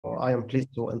I am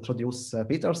pleased to introduce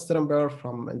Peter Sternberg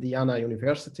from Indiana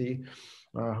University,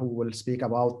 who will speak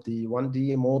about the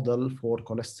 1D model for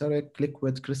cholesteric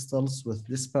liquid crystals with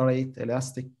disparate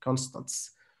elastic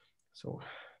constants. So,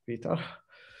 Peter.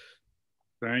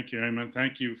 Thank you, Ayman.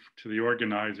 Thank you to the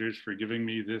organizers for giving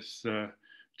me this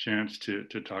chance to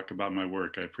talk about my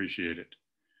work. I appreciate it.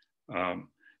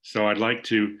 So I'd like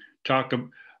to talk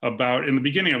about, in the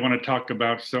beginning, I want to talk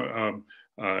about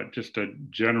just a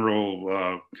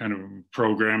general kind of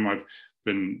program I've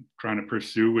been trying to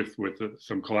pursue with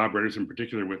some collaborators, in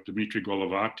particular with Dmitry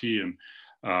Golovati,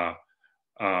 and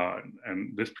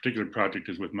this particular project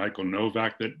is with Michael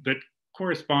Novak, that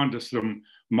correspond to some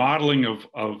modeling of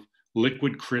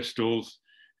liquid crystals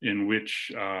in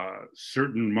which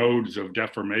certain modes of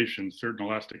deformation, certain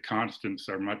elastic constants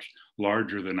are much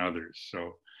larger than others.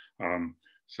 So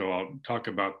I'll talk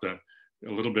about a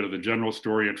little bit of the general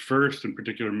story at first, in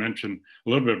particular mention a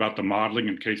little bit about the modeling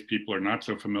in case people are not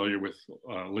so familiar with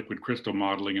liquid crystal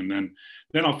modeling, and then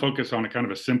I'll focus on a kind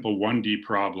of a simple 1D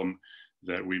problem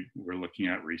that we were looking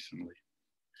at recently.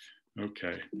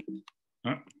 Okay,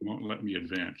 won't let me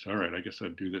advance. All right, I guess I'll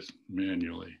do this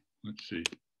manually. Let's see.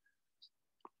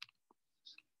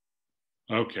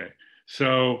 Okay,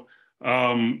 so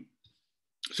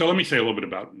let me say a little bit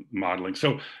about modeling.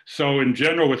 So in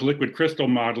general, with liquid crystal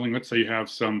modeling, let's say you have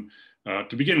some,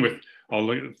 to begin with,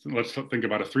 let's think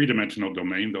about a three-dimensional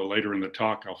domain, though later in the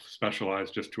talk, I'll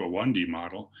specialize just to a 1D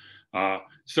model.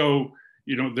 So,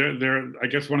 you know, I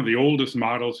guess one of the oldest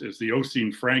models is the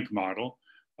Oseen-Frank model,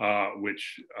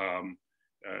 which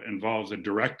involves a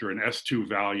director, an S2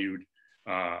 valued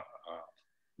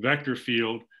vector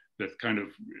field that's kind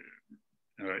of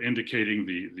indicating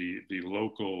the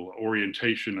local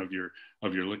orientation of your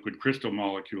liquid crystal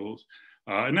molecules,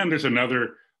 and then there's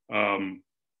another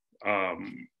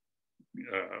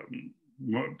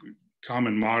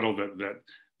common model that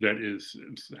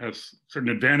has certain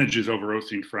advantages over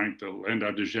Oseen-Frank, the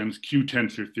Landau-de Gennes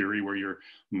Q-tensor theory, where you're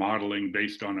modeling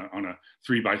based on a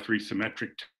 3x3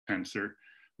 symmetric tensor,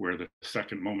 where the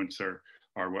second moments are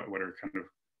what are kind of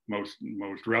most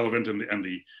relevant, and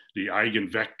the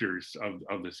eigenvectors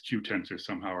of this Q tensor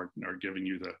somehow are giving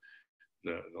you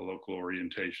the local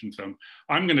orientation. So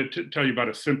I'm going to tell you about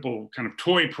a simple kind of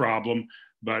toy problem,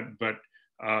 but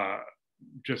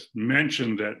just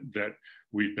mention that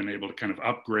we've been able to kind of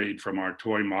upgrade from our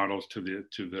toy models to the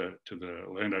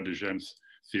Landau-de Gennes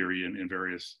theory in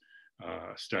various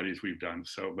studies we've done.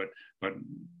 So, but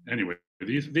anyway,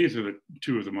 these are the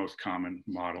two of the most common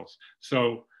models.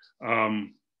 So.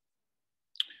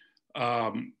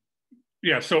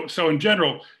 Yeah, so in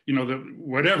general, you know,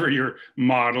 whatever your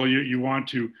model, you want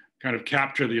to kind of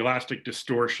capture the elastic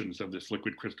distortions of this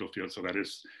liquid crystal field. So that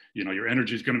is, you know, your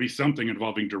energy is going to be something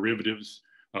involving derivatives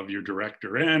of your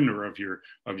director N or of your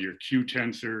Q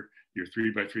tensor, your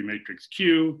 3x3 matrix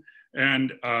Q,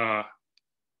 and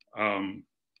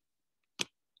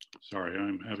sorry,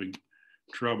 I'm having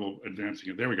trouble advancing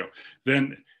it. There we go.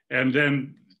 Then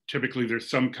typically there's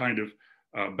some kind of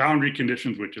boundary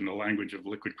conditions, which in the language of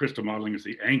liquid crystal modeling is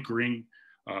the anchoring.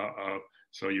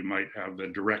 So you might have the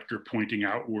director pointing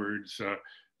outwards,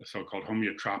 so-called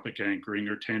homeotropic anchoring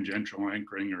or tangential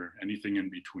anchoring or anything in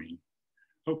between.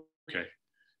 Okay.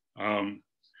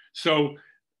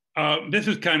 This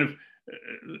is kind of,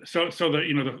 so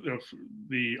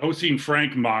the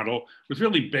Oseen-Frank model was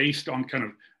really based on kind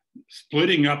of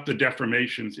splitting up the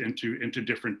deformations into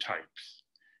different types.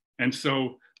 And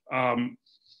so,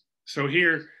 so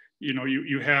here, you know,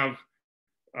 you have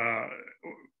the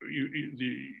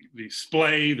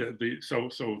splay, so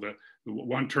the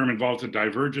one term involves a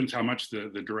divergence, how much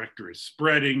the director is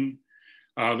spreading.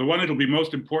 The one that'll be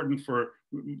most important for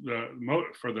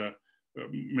the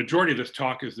majority of this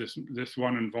talk is this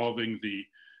one involving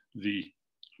the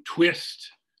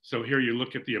twist. So here you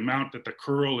look at the amount that the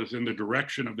curl is in the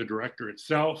direction of the director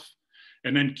itself,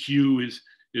 and then Q is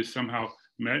somehow.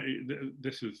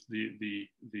 This is the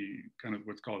kind of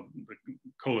what's called the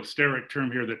cholesteric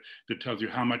term here that tells you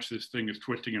how much this thing is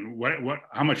twisting and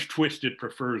how much twist it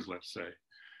prefers, let's say.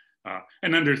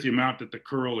 And then there's the amount that the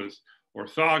curl is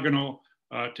orthogonal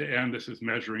to N. This is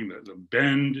measuring the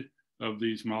bend of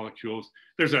these molecules.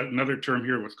 There's another term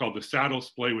here, what's called the saddle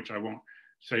splay, which I won't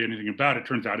say anything about. It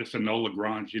turns out it's a null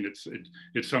Lagrangian. It's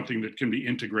something that can be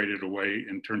integrated away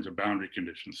in terms of boundary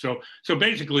conditions. So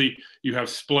basically, you have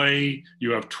splay,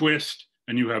 you have twist,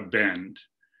 and you have bend.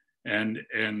 Okay,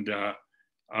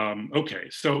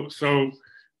 so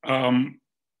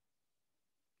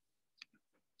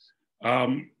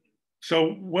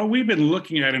what we've been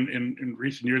looking at in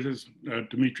recent years is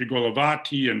Dmitry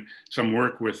Golovati and some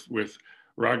work with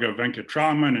Raga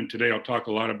Venkatraman, and today I'll talk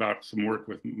a lot about some work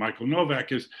with Michael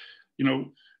Novak, is,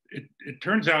 it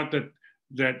turns out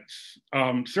that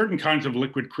certain kinds of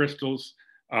liquid crystals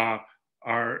have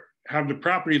the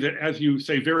property that, as you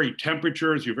say, vary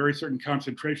temperatures, you vary certain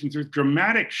concentrations, there's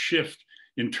dramatic shift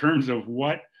in terms of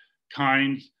what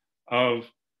kinds of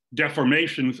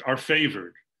deformations are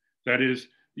favored. That is,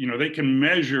 they can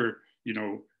measure,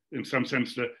 in some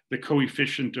sense, the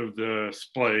coefficient of the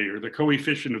splay or the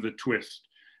coefficient of the twist,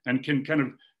 and can kind of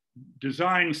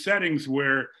design settings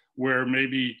where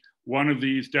maybe one of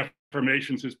these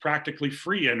deformations is practically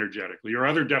free energetically, or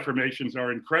other deformations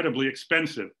are incredibly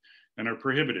expensive and are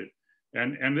prohibited.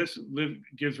 And this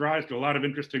gives rise to a lot of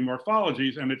interesting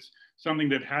morphologies, and it's something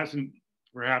that hasn't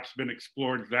perhaps been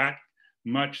explored that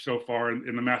much so far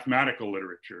in the mathematical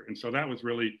literature. And so that was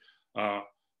really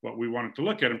what we wanted to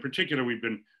look at. In particular, we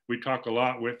talk a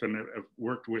lot with and have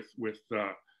worked with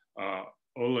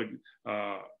Oleg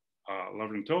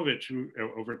Lavrentovich, who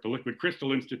over at the Liquid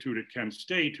Crystal Institute at Kent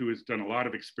State, who has done a lot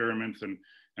of experiments and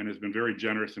has been very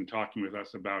generous in talking with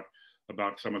us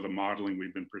about some of the modeling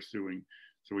we've been pursuing.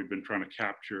 So we've been trying to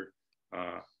capture,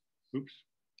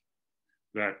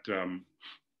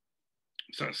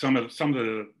 so some of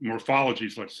the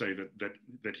morphologies, let's say,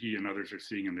 that he and others are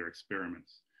seeing in their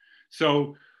experiments.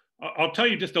 So I'll tell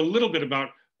you just a little bit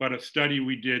about a study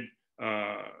we did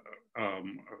a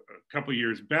couple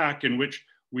years back, in which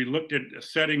we looked at a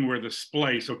setting where the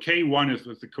splay, so K1 is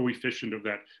the coefficient of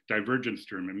that divergence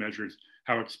term. It measures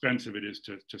how expensive it is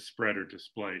to spread or to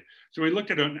splay. So we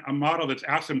looked at a model that's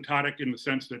asymptotic in the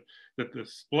sense that the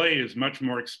splay is much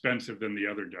more expensive than the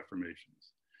other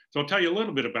deformations. So I'll tell you a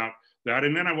little bit about that,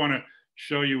 and then I want to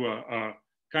show you a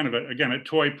kind of again a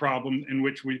toy problem in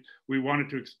which we wanted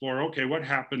to explore, okay, what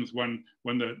happens when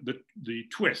the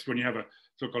twist, when you have a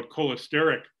so-called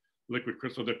cholesteric liquid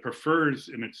crystal that prefers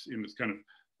in this kind of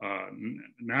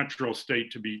natural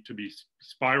state to be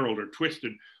spiraled or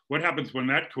twisted, what happens when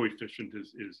that coefficient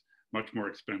is much more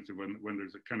expensive, when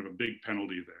there's a kind of a big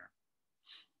penalty there.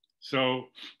 So,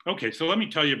 okay, so let me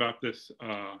tell you about this,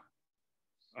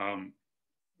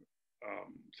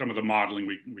 some of the modeling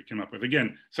we came up with.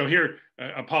 Again, so here,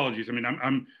 apologies, I mean,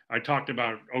 I talked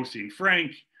about Ossine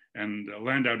Frank and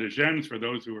Landau de Gens, for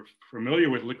those who are familiar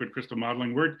with liquid crystal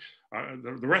modeling.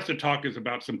 The rest of the talk is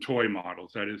about some toy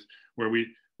models, that is, where we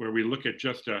look at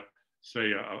just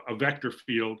say a vector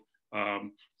field,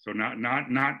 so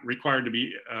not required to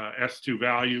be S2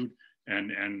 valued,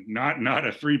 and not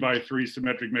a 3x3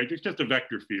 symmetric matrix, just a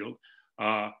vector field,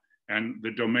 and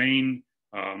the domain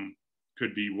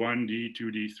could be 1D,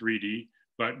 2D, 3D.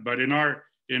 But in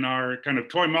our kind of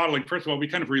toy modeling, first of all, we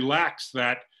kind of relax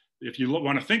that. If you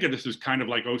want to think of this as kind of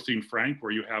like Ossine Frank,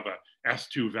 where you have a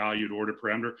S2 valued order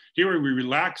parameter, here we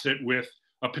relax it with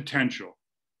a potential.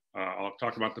 I'll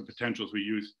talk about the potentials we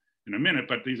use in a minute,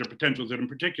 but these are potentials that in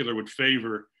particular would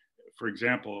favor, for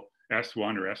example,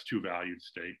 S1 or S2 valued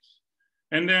states.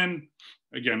 And then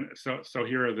again, so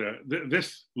here are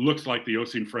this looks like the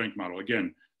Ossine Frank model.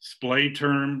 Again, splay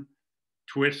term,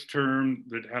 twist term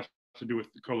that has to do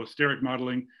with the cholesteric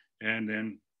modeling, and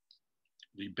then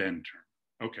the bend term.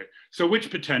 Okay, so which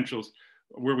potentials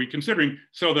were we considering?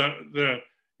 So the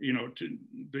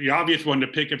obvious one to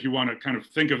pick, if you want to kind of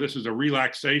think of this as a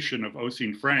relaxation of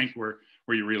Ossine Frank, where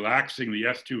you're relaxing the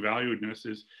S2 valuedness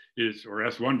is or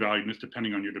S1 valuedness,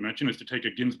 depending on your dimension, is to take a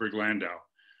Ginzburg-Landau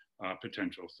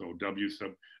potential. So W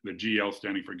sub the GL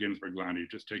standing for Ginzburg-Landau, you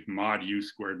just take mod U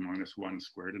squared minus 1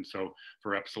 squared. And so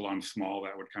for epsilon small,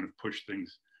 that would kind of push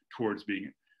things towards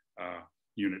being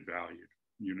unit valued,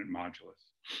 unit modulus.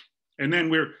 And then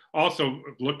we're also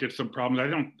looked at some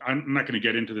problems. I'm not going to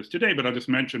get into this today, but I'll just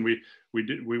mention we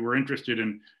were interested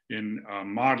in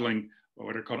modeling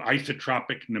what are called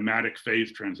isotropic nematic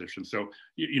phase transitions. So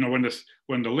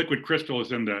when the liquid crystal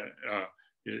is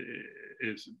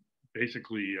is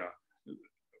basically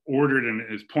ordered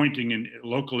and is pointing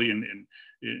locally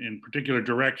in particular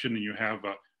direction, and you have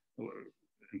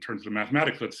in terms of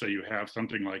mathematics, let's say you have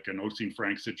something like an Ossine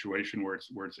Frank situation where it's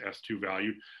S2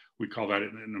 valued. We call that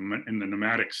in the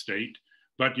nematic state.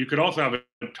 But you could also have a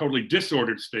totally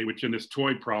disordered state, which in this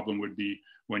toy problem would be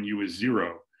when U is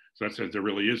 0. So that says there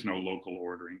really is no local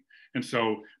ordering. And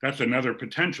so that's another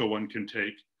potential one can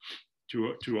take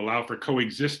to allow for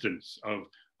coexistence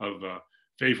of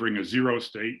favoring a 0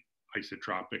 state,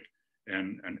 isotropic,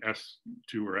 and an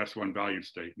S2 or S1 valued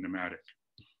state, nematic.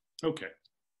 Okay.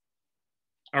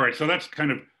 All right, so that's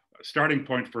kind of a starting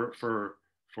point for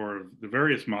the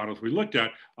various models we looked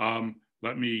at.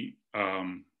 Let me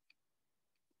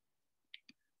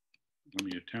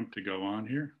attempt to go on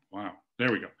here. Wow,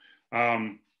 there we go.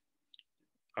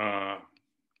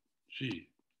 Gee,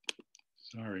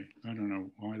 Sorry, I don't know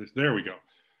why this, there we go.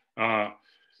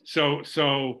 So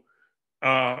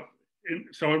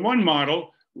in one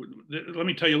model, let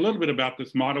me tell you a little bit about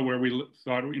this model where we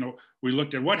thought, we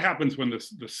looked at what happens when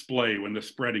the splay, when the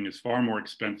spreading is far more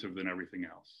expensive than everything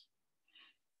else.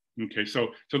 Okay,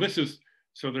 so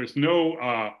there's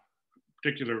no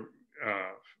particular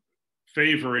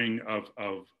favoring of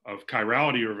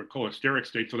chirality or of a cholesteric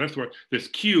state. So that's what this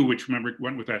Q, which remember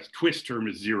went with that twist term,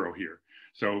 is 0 here.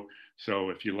 So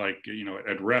if you like,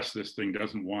 at rest, this thing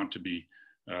doesn't want to be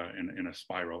in a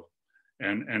spiral.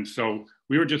 And so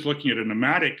we were just looking at a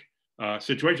pneumatic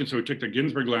situation. So we took the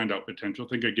Ginsburg-Landau potential.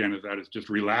 Think again of that as just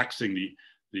relaxing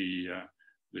the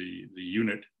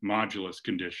unit modulus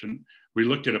condition. We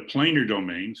looked at a planar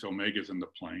domain, so omega is in the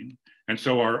plane. And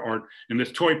so our in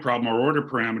this toy problem, our order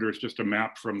parameter is just a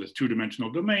map from this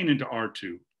two-dimensional domain into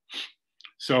R2.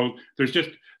 So we're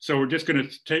just going to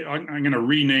take, I'm going to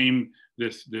rename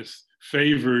this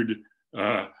favored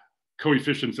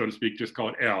coefficient, so to speak, just call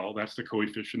it L. That's the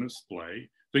coefficient of splay.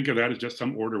 Think of that as just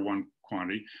some order 1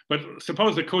 quantity. But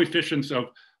suppose the coefficients of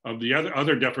the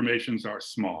other deformations are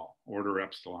small, order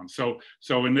epsilon. So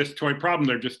in this toy problem,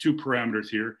 there are just 2 parameters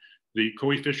here, the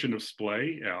coefficient of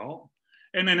splay, L,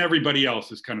 and then everybody else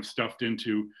is kind of stuffed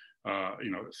into,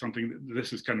 something.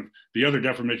 This is kind of, the other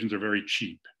deformations are very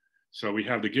cheap. So we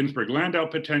have the Ginsburg-Landau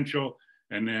potential,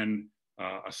 and then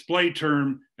a splay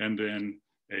term, and then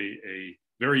a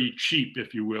very cheap,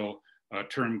 if you will,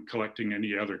 term collecting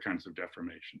any other kinds of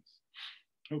deformations.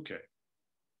 Okay.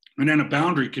 And then a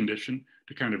boundary condition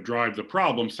to kind of drive the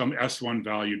problem, some S1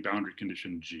 valued boundary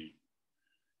condition G.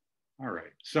 All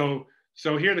right. So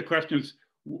here the question is,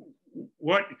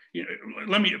 what,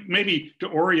 let me, maybe to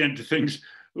orient things,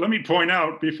 let me point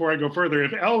out before I go further,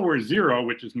 if L were 0,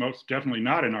 which is most definitely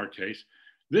not in our case,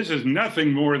 this is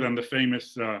nothing more than the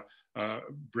famous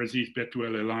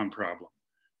Brézis-Bethuel-Elan problem.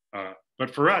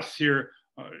 But for us here,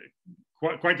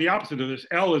 quite the opposite of this.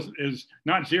 L is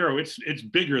not 0, it's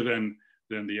bigger than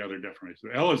the other deformations. So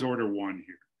L is order 1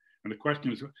 here. And the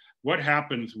question is, what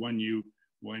happens we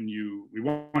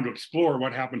want to explore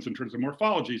what happens in terms of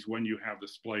morphologies when you have the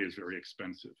splay is very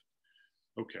expensive.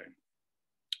 Okay,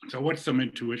 so what's some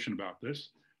intuition about this?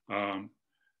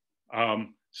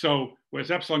 So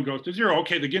as epsilon goes to 0,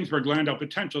 okay, the Ginsburg-Landau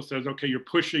potential says, okay, you're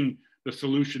pushing the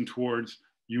solution towards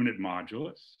unit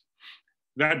modulus.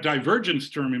 That divergence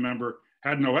term, remember,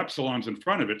 had no epsilons in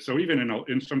front of it. So even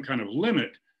in some kind of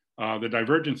limit, the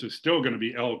divergence is still going to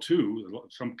be L2,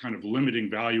 some kind of limiting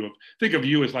value of, think of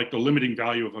U as like the limiting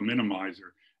value of a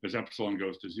minimizer as epsilon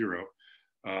goes to 0.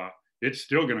 It's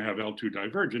still going to have L2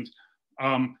 divergence.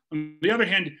 On the other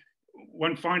hand,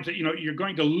 one finds that you're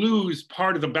going to lose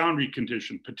part of the boundary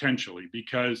condition potentially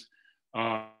because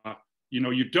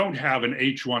you don't have an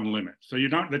H1 limit. So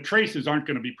the traces aren't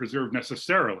going to be preserved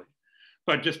necessarily.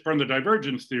 But just from the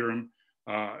divergence theorem,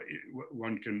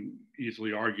 one can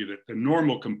easily argue that the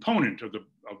normal component of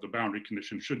the boundary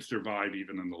condition should survive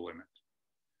even in the limit.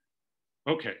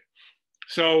 Okay,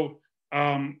 so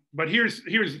but here's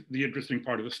the interesting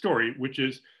part of the story, which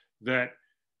is that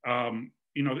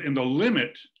in the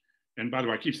limit, and by the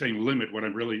way, I keep saying limit. What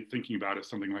I'm really thinking about is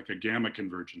something like a gamma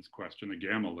convergence question, a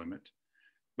gamma limit.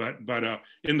 But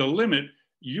in the limit,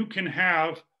 you can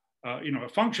have a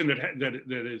function that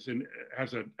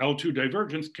has an L2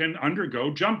 divergence can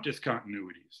undergo jump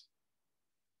discontinuities.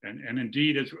 And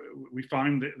indeed, as we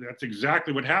find that's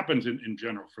exactly what happens in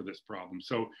general for this problem.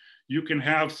 So you can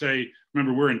have, say,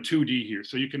 remember we're in 2D here.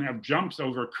 So you can have jumps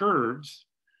over curves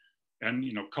and,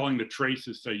 calling the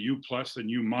traces, say, U plus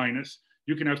and U minus.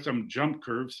 You can have some jump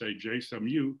curves, say, J sum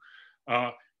U.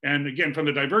 And again, from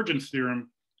the divergence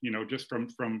theorem, just from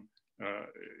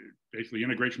basically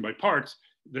integration by parts,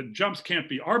 the jumps can't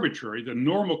be arbitrary. The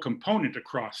normal component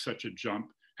across such a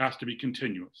jump has to be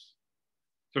continuous.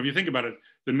 So if you think about it,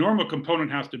 the normal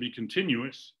component has to be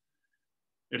continuous.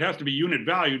 It has to be unit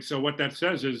valued. So what that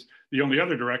says is the only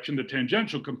other direction, the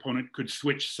tangential component could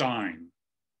switch sign.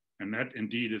 And that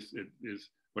indeed is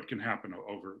what can happen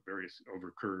over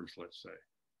curves, let's say.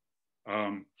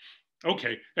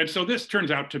 Okay, and so this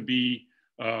turns out to be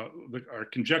our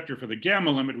conjecture for the gamma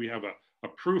limit. We have a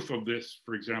proof of this,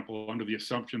 for example, under the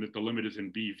assumption that the limit is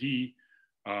in BV.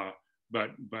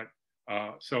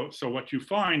 So what you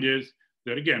find is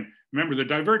that, again, remember the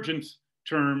divergence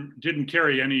term didn't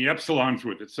carry any epsilons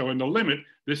with it. So in the limit,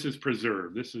 this is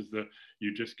preserved. This is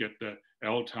you just get the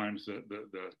L times the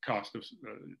cost of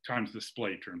times the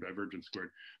splay term, divergence squared.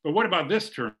 But what about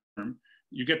this term?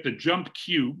 You get the jump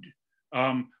cubed.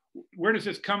 Where does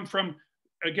this come from?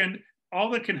 Again, all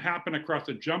that can happen across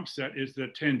a jump set is the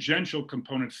tangential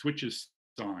component switches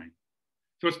sign.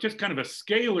 So it's just kind of a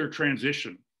scalar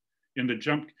transition in the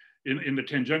jump, in the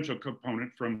tangential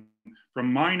component from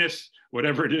minus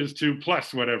whatever it is to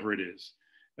plus whatever it is.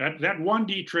 That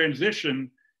 1D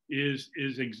transition is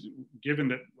given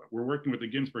that we're working with the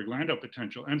Ginzburg-Landau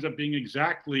potential, ends up being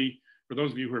exactly, for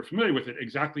those of you who are familiar with it,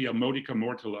 exactly a modica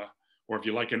mortala, or if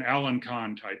you like, an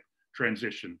Alencon type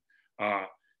transition.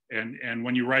 And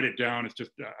when you write it down, it's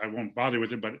just, I won't bother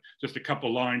with it, but just a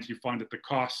couple lines, you find that the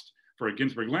cost for a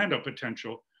Ginzburg-Landau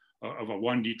potential of a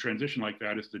 1D transition like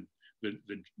that is the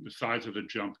size of the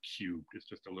jump cubed. It's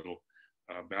just a little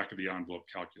back of the envelope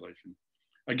calculation.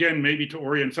 Again, maybe to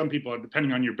orient some people,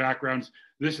 depending on your backgrounds,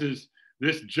 this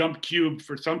jump cube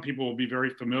for some people will be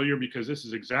very familiar, because this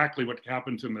is exactly what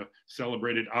happens in the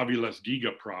celebrated Aviles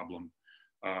Giga problem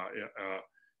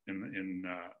in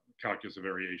calculus of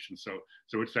variation. So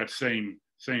it's that same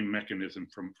mechanism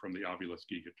from the Aviles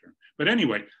Giga term. But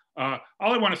anyway, all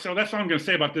I want to say, that's all I'm going to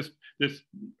say about this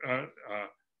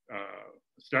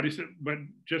study. But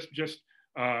just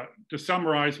to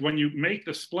summarize, when you make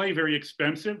the splay very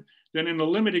expensive, then in the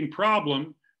limiting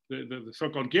problem, the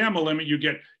so-called gamma limit, you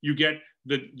get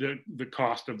the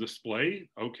cost of the splay,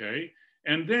 okay,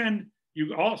 and then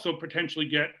you also potentially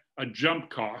get a jump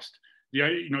cost.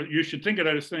 You should think of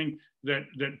that as saying that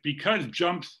because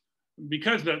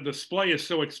the splay is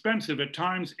so expensive, at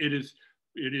times it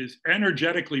is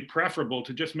energetically preferable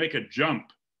to just make a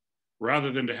jump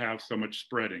rather than to have so much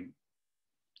spreading.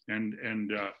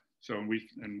 So we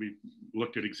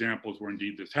looked at examples where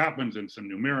indeed this happens, and some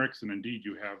numerics, and indeed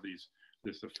you have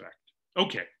this effect.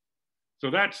 Okay,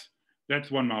 so that's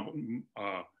one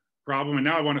problem. And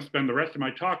now I want to spend the rest of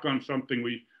my talk on something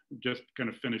we just kind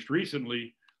of finished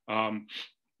recently,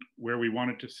 where we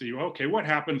wanted to see, okay, what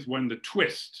happens when the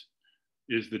twist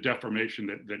is the deformation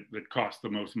that costs the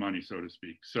most money, so to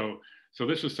speak. So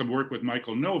this was some work with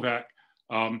Michael Novak.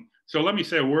 So let me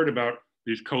say a word about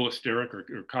these cholesteric or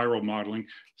chiral modeling.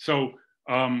 So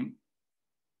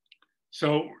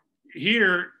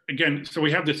here again, so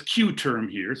we have this Q term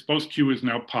here. Suppose Q is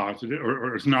now positive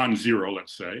or is non-zero,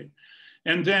 let's say.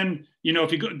 And then,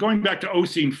 if you going back to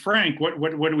Oseen Frank,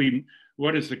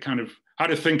 what is the kind of, how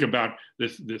to think about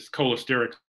this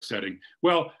cholesteric setting?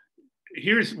 Well,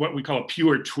 here's what we call a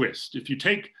pure twist. If you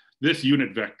take this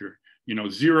unit vector,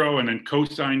 0 and then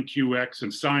cosine QX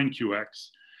and sine QX,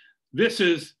 this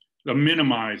is the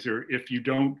minimizer if you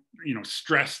don't,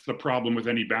 stress the problem with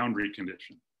any boundary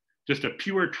condition. Just a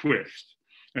pure twist.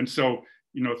 And so,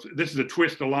 this is a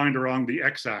twist aligned along the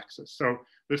x-axis. So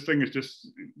this thing is just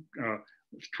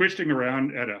twisting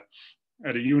around at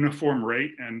a uniform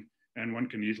rate, and one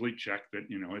can easily check that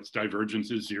its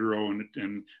divergence is 0,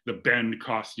 and the bend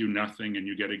costs you nothing, and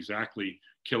you get exactly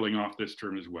killing off this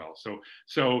term as well.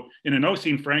 So in an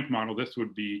Oseen Frank model, this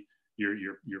would be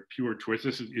your pure twist.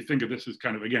 You think of this as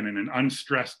kind of, again, in an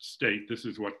unstressed state, this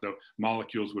is what the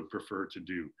molecules would prefer to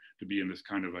do, to be in this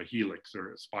kind of a helix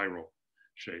or a spiral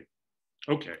shape.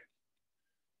 Okay.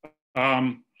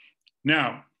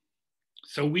 Now,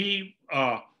 so we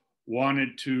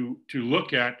wanted to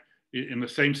look at, in the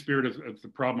same spirit of the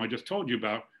problem I just told you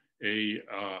about, a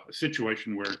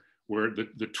situation where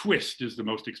the twist is the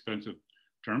most expensive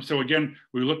term. So again,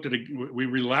 we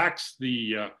relaxed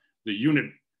the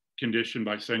unit condition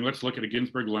by saying, let's look at a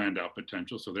Ginzburg-Landau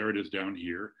potential. So there it is down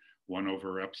here, 1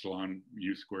 over epsilon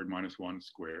u squared minus 1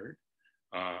 squared.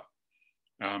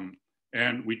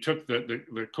 And we took the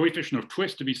coefficient of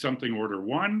twist to be something order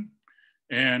 1,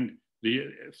 and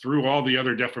through all the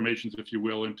other deformations, if you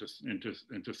will,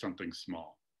 into something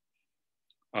small.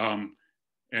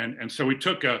 And so we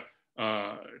took to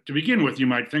begin with, you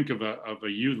might think of a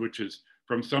U which is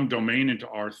from some domain into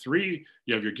R3,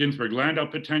 you have your Ginzburg-Landau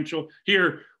potential.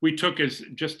 Here, we took as,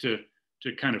 just to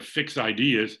kind of fix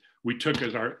ideas, we took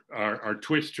as our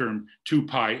twist term 2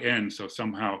 pi n. So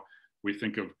somehow we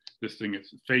think of this thing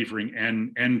as favoring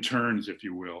n turns, if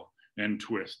you will, n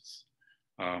twists.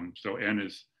 So n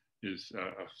is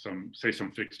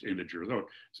some fixed integer, though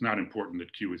it's not important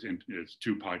that q is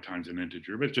 2 pi times an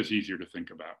integer, but it's just easier to think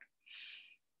about.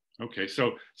 Okay,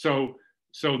 so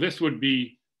this would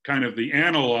be kind of the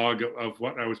analog of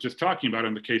what I was just talking about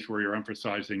in the case where you're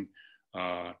emphasizing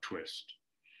twist.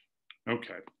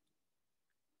 Okay.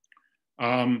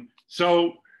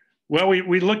 Well,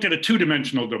 we looked at a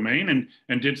 2-dimensional domain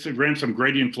and ran some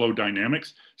gradient flow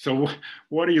dynamics. So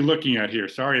what are you looking at here?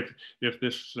 Sorry if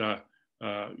this, I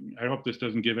hope this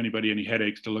doesn't give anybody any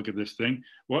headaches to look at this thing.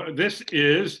 Well, this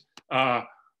is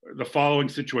the following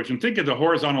situation. Think of the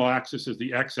horizontal axis as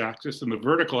the x-axis and the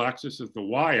vertical axis as the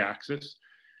y-axis,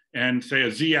 and say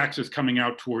a z-axis coming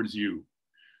out towards you.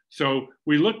 So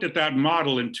we looked at that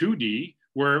model in 2D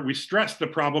where we stressed the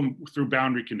problem through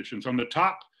boundary conditions. On the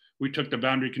top, we took the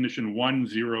boundary condition 1,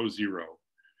 0, 0.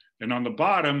 And on the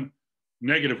bottom,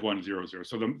 negative 1, 0, 0.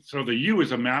 So the U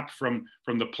is a map from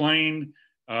the plane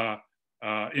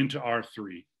into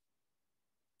R3.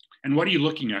 And what are you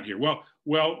looking at here? Well,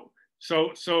 the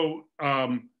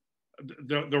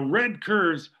red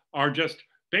curves are just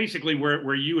basically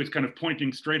where U is kind of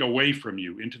pointing straight away from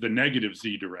you into the negative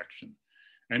Z direction.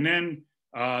 And then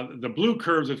the blue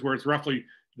curves is where it's roughly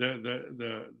this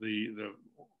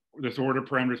order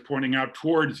parameter is pointing out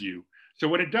towards you. So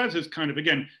what it does is kind of,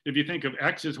 again, if you think of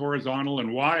X as horizontal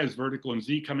and Y as vertical and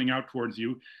Z coming out towards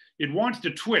you, it wants to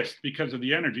twist because of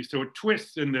the energy. So it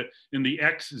twists in the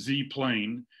XZ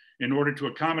plane in order to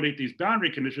accommodate these boundary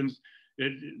conditions,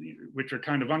 which are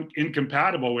kind of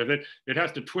incompatible with it. It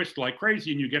has to twist like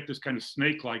crazy, and you get this kind of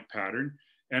snake-like pattern.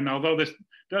 And although this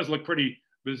does look pretty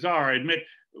bizarre, I admit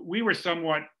we were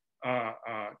somewhat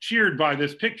cheered by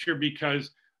this picture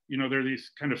because, you know, there are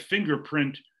these kind of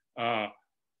fingerprint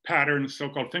patterns,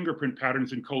 so-called fingerprint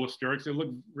patterns in cholesterics that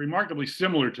look remarkably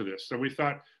similar to this. So we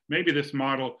thought maybe this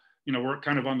model, you know, we're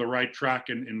kind of on the right track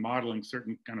in modeling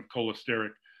certain kind of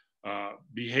cholesteric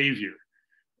behavior.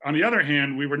 On the other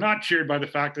hand, we were not cheered by the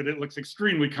fact that it looks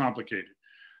extremely complicated.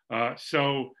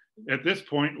 So at this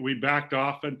point, we backed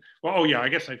off and, well, oh yeah, I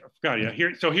guess I forgot. Yeah,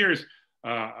 here's,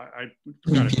 I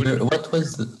forgot. Peter, what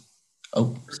was the,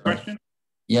 oh, sorry. Question?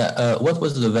 Yeah, what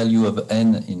was the value of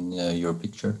N in your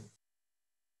picture?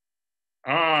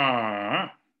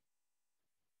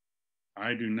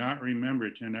 I do not remember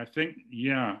it. And I think,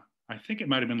 yeah, I think it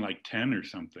might've been like 10 or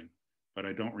something, but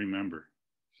I don't remember.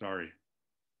 Sorry.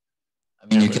 I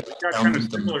mean, you got kind of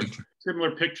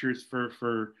similar pictures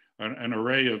for an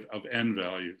array of N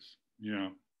values. Yeah.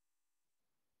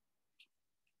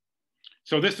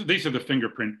 So these are the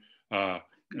fingerprint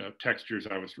textures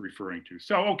I was referring to.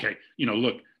 So, okay, you know,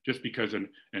 look, just because an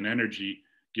energy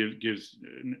gives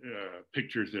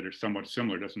pictures that are somewhat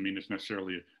similar doesn't mean it's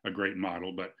necessarily a great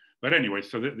model. But anyway,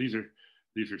 so these are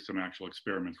some actual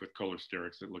experiments with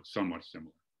cholesterics that look somewhat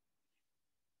similar.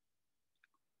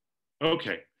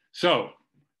 Okay, so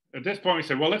at this point we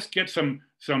said, well, let's get some.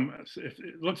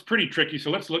 It looks pretty tricky, so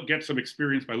let's get some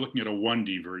experience by looking at a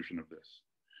 1D version of this.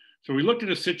 So we looked at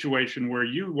a situation where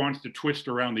U wants to twist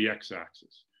around the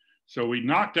x-axis. So we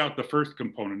knocked out the first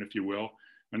component, if you will,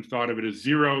 and thought of it as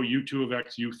 0, U2 of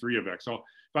x, U3 of x. So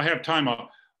if I have time,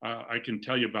 I can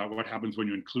tell you about what happens when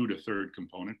you include a third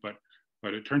component, but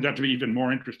it turns out to be even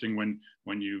more interesting when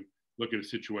you look at a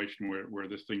situation where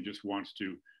this thing just wants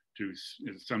to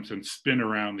in some sense, spin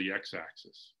around the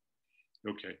x-axis.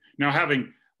 Okay, now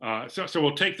having, so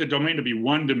we'll take the domain to be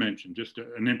one dimension, just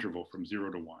an interval from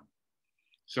 0 to 1.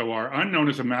 So our unknown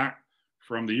is a map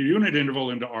from the unit interval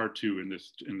into R2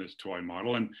 in this toy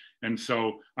model. And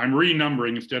so I'm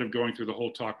renumbering, instead of going through the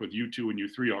whole talk with U2 and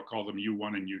U3, I'll call them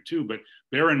U1 and U2, but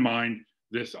bear in mind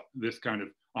this kind of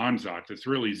ansatz. It's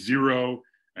really 0,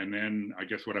 and then I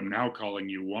guess what I'm now calling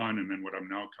U1, and then what I'm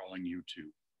now calling U2.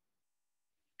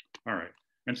 All right,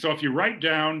 and so if you write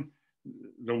down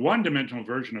the one-dimensional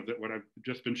version of what I've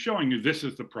just been showing you, this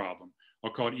is the problem. I'll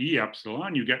call it E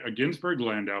epsilon. You get a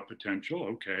Ginzburg-Landau potential,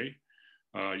 okay.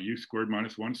 U squared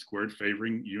minus 1 squared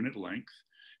favoring unit length.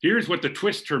 Here's what the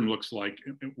twist term looks like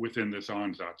within this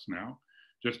ansatz now.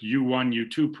 Just U1,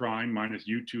 U2 prime minus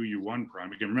U2, U1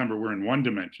 prime. Again, remember, we're in one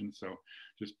dimension, so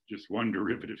just one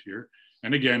derivative here.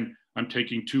 And again, I'm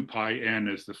taking 2 pi n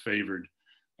as the favored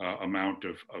amount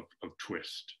of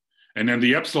twist. And then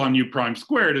the epsilon U prime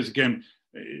squared is, again,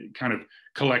 kind of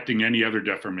collecting any other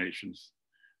deformations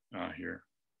here.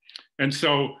 And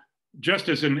so just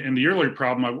as in the earlier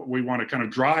problem, we want to kind of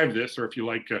drive this, or if you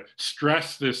like,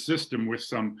 stress this system with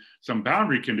some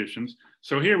boundary conditions.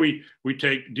 So here we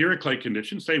take Dirichlet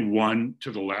conditions, say 1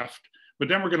 to the left, but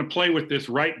then we're going to play with this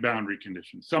right boundary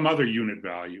condition, some other unit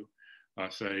value,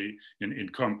 say in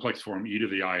complex form e to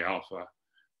the I alpha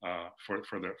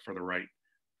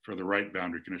for the right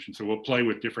boundary condition. So we'll play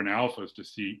with different alphas to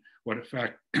see what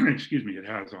effect, excuse me, it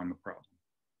has on the problem.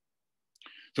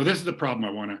 So this is the problem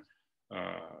I want to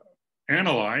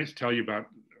analyze, tell you about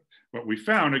what we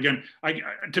found. Again,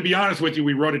 to be honest with you,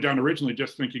 we wrote it down originally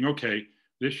just thinking, okay,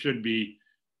 this should be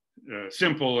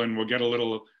simple and we'll get a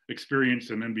little experience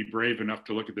and then be brave enough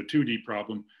to look at the 2D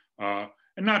problem.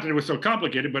 And not that it was so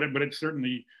complicated, but it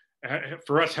certainly,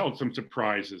 for us, held some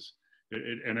surprises.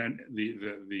 And then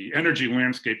the energy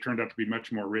landscape turned out to be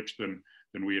much more rich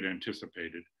than we had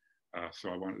anticipated.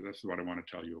 So that's what I want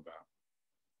to tell you about.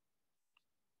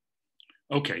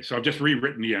 Okay, so I've just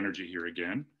rewritten the energy here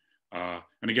again.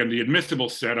 And again, the admissible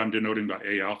set I'm denoting by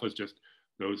A alpha is just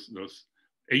those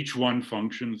H1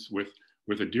 functions with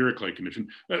with a Dirichlet condition.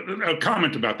 A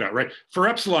comment about that, right? For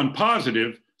epsilon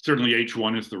positive, certainly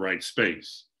H1 is the right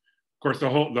space. Of course,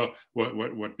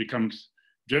 what becomes,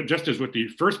 just as with the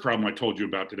first problem I told you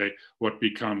about today, what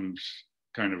becomes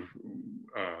kind of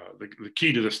the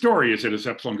key to the story is that as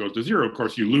epsilon goes to 0, of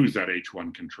course, you lose that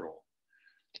H1 control.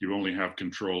 You only have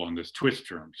control on this twist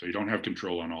term, so you don't have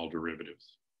control on all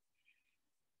derivatives.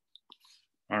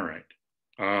 All right.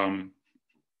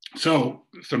 So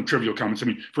some trivial comments. I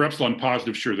mean, for epsilon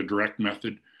positive, sure, the direct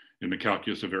method in the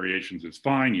calculus of variations is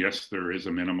fine. Yes, there is a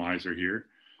minimizer here.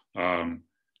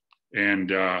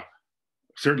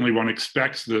 Certainly one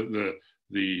expects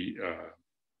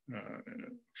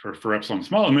for epsilon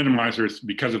small, a minimizer is,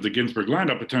 because of the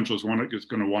Ginzburg-Landau potential, is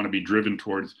going to want to be driven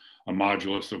towards a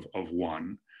modulus of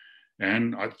 1.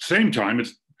 And at the same time,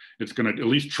 it's going to at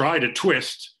least try to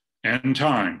twist n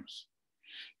times.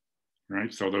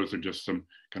 Right, so those are just some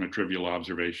kind of trivial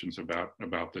observations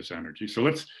about this energy. So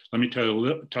let me tell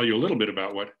you a little bit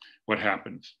about what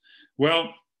happens.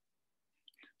 Well,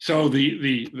 so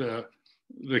the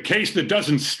case that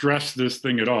doesn't stress this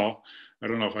thing at all, I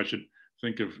don't know if I should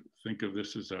think of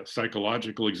this as a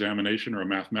psychological examination or a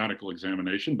mathematical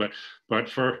examination, but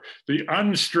for the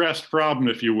unstressed problem,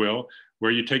 if you will,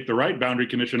 where you take the right boundary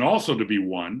condition also to be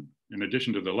 1, in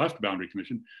addition to the left boundary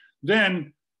condition,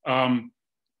 then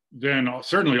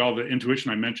certainly all the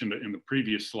intuition I mentioned in the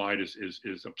previous slide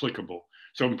is applicable.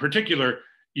 So in particular,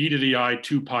 e to the I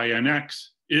 2 pi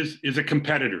nx is a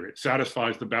competitor. It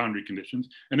satisfies the boundary conditions,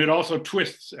 and it also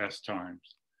twists s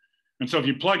times. And so if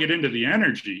you plug it into the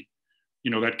energy,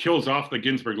 that kills off the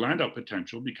Ginzburg-Landau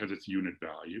potential because it's unit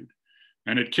valued,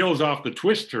 and it kills off the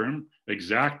twist term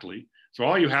exactly. So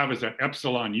all you have is that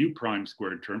epsilon u prime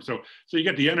squared term. So you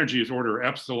get the energy as order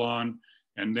epsilon,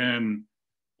 and then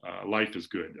life is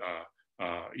good.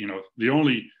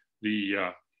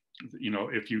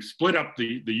 If you split up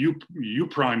the u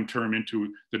prime term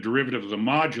into the derivative of the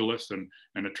modulus and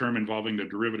a term involving the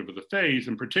derivative of the phase,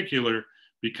 in particular,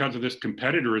 because of this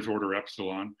competitor as order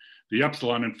epsilon, the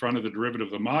epsilon in front of the derivative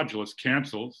of the modulus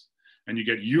cancels, and you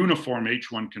get uniform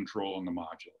H1 control on the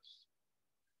modulus.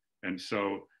 And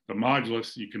so the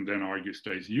modulus, you can then argue,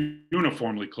 stays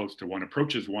uniformly close to 1,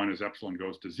 approaches 1 as epsilon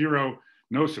goes to 0.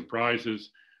 No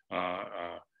surprises.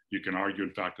 You can argue,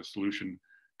 in fact, the solution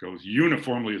goes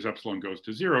uniformly as epsilon goes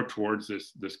to 0 towards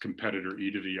this competitor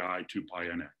e to the I 2 pi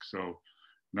nx. So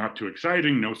not too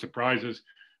exciting, no surprises.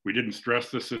 We didn't stress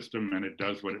the system, and it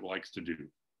does what it likes to do.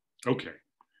 Okay.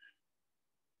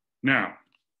 Now,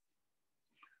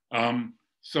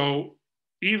 so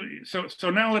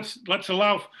now let's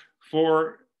allow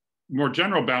for more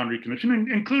general boundary condition,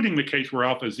 including the case where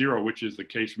alpha is 0, which is the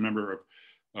case, remember,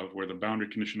 of where the boundary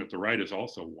condition at the right is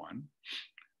also 1.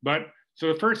 But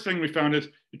so the first thing we found is,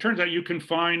 it turns out you can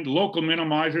find local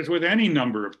minimizers with any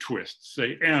number of twists,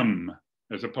 say m,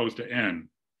 as opposed to n.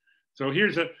 So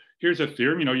here's a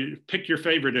theorem. You pick your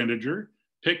favorite integer,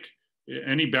 pick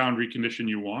any boundary condition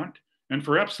you want, and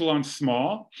for epsilon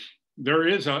small, there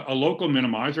is a local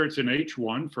minimizer. It's in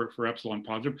H1 for epsilon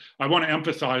positive. I want to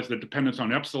emphasize the dependence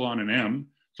on epsilon and m,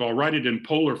 so I'll write it in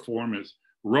polar form as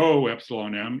rho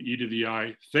epsilon m e to the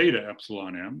I theta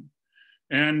epsilon m.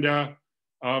 And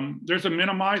there's a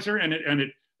minimizer, and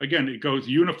it goes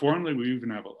uniformly. We even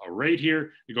have a rate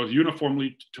here. It goes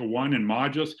uniformly to 1 in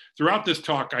modulus. Throughout this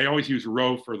talk, I always use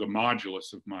rho for the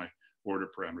modulus of my order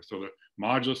parameter. So the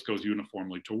modulus goes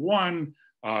uniformly to 1.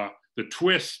 The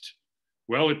twist,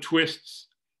 well, it twists.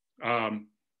 It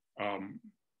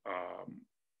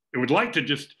would like to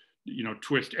just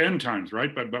twist n times,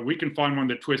 right? But we can find one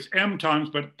that twists m times,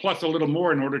 but plus a little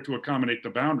more in order to accommodate the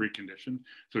boundary condition.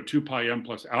 So 2 pi m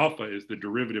plus alpha is the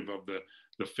derivative of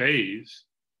the phase.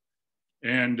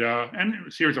 And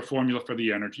here's a formula for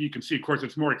the energy. You can see, of course,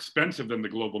 it's more expensive than the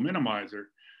global minimizer.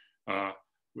 The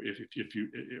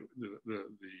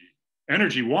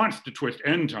energy wants to twist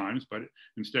n times, but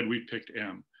instead we picked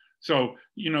m. So,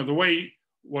 the way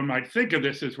one might think of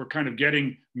this is we're kind of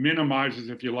getting minimizers,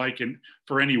 if you like,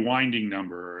 for any winding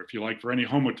number, or if you like, for any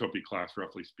homotopy class,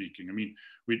 roughly speaking. I mean,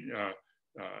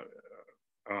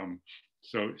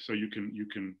 so you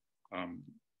can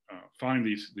find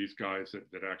these guys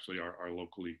that actually are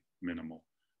locally minimal.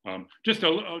 Just a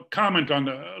little comment on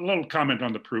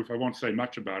the proof. I won't say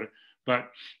much about it,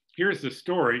 but here's the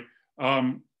story.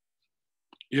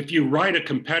 If you write a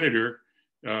competitor,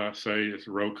 say it's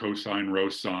rho cosine, rho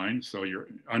sine, so your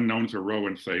unknowns are rho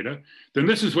and theta, then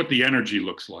this is what the energy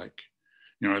looks like.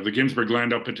 The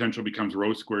Ginzburg-Landau potential becomes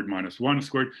rho squared minus 1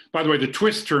 squared. By the way, the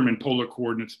twist term in polar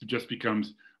coordinates just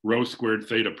becomes rho squared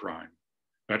theta prime.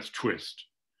 That's twist.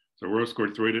 So rho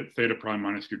squared theta prime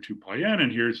minus your 2 pi n,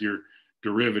 and here's your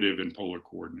derivative in polar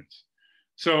coordinates.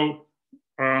 So,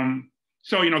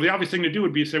 the obvious thing to do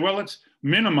would be to say, well, let's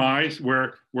minimize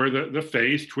where the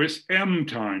phase twists m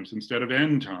times instead of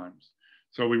n times.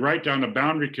 So we write down the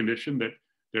boundary condition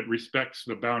that respects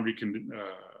the boundary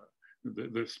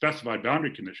the specified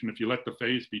boundary condition. If you let the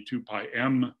phase be 2 pi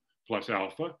m plus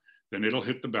alpha, then it'll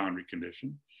hit the boundary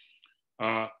condition.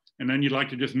 And then you'd like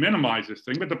to just minimize this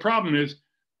thing. But the problem is,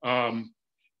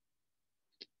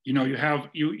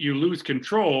 you lose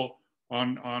control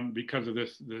on because of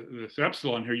this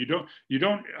epsilon here. You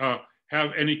don't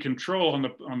have any control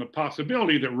on the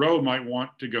possibility that rho might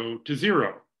want to go to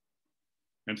 0.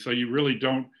 And so you really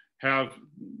don't have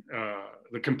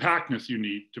the compactness you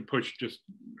need to push just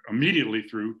immediately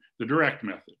through the direct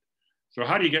method. So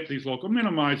how do you get these local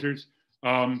minimizers?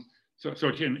 So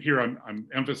again, here I'm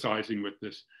emphasizing with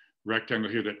this rectangle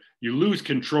here that you lose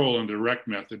control in the direct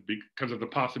method because of the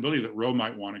possibility that rho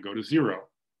might want to go to 0.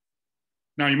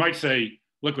 Now you might say,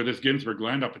 look, with this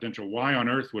Ginzburg-Landau potential, why on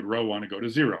earth would rho want to go to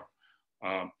 0?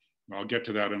 I'll get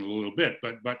to that in a little bit,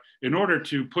 but in order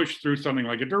to push through something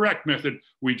like a direct method,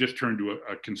 we just turned to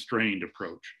a constrained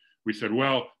approach. We said,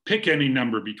 well, pick any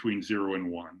number between 0 and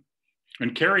 1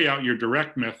 and carry out your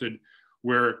direct method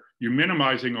where you're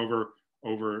minimizing over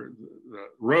the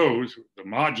rows, the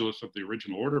modulus of the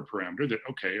original order parameter that,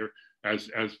 okay, are as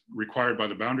required by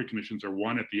the boundary conditions are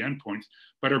 1 at the endpoints,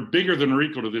 but are bigger than or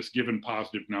equal to this given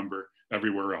positive number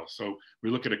everywhere else. So we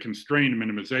look at a constrained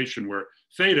minimization where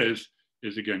theta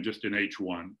is again just in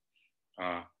H1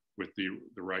 with the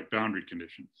right boundary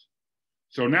conditions.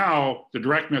 So now the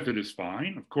direct method is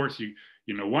fine. Of course,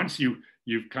 once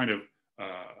you've kind of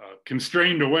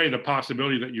constrained away the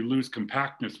possibility that you lose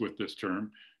compactness with this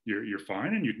term, you're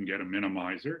fine, and you can get a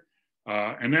minimizer.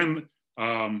 And then,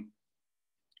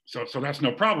 so that's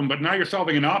no problem. But now you're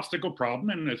solving an obstacle problem,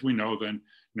 and as we know, then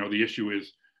the issue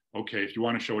is, okay, if you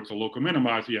want to show it's a local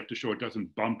minimizer, you have to show it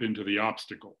doesn't bump into the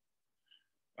obstacle.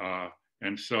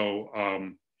 And so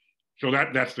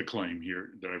that's the claim here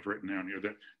that I've written down here,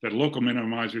 that local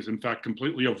minimizers in fact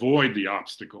completely avoid the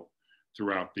obstacle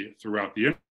throughout the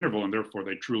interval, and therefore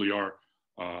they truly are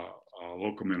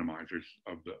local minimizers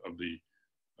of the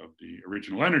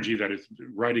original energy. That is,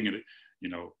 writing it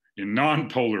in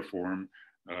non-polar form,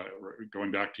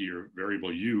 going back to your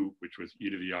variable u, which was e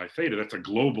to the I theta. That's a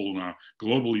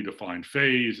globally defined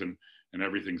phase, and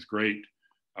everything's great.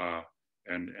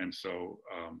 And so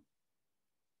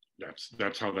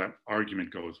that's how that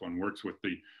argument goes. One works with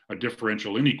a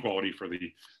differential inequality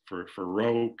for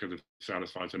rho because it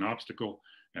satisfies an obstacle,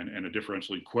 and a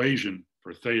differential equation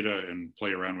for theta, and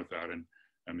play around with that, and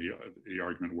the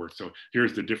argument works. So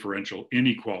here's the differential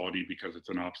inequality because it's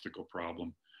an obstacle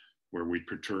problem where we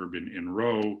perturb in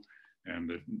rho,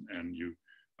 and you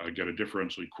get a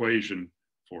differential equation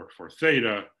for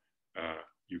theta.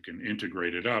 You can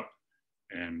integrate it up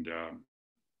and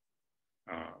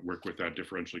work with that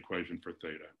differential equation for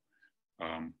theta.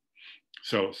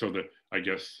 So that, I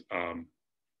guess,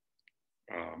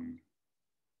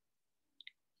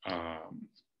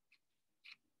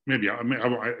 maybe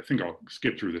I think I'll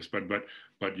skip through this,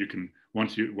 but you can,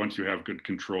 once you have good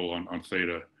control on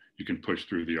theta, you can push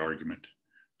through the argument.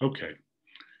 Okay,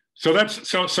 so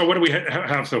what do we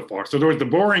have so far? So there was the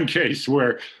boring case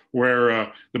where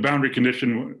the boundary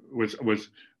condition was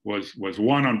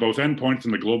 1 on both endpoints,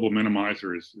 and the global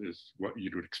minimizer is what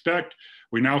you would expect.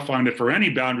 We now find that for any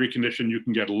boundary condition, you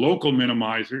can get local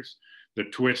minimizers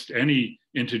that twist any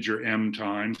integer m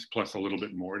times plus a little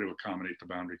bit more to accommodate the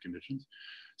boundary conditions.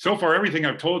 So far, everything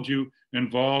I've told you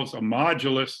involves a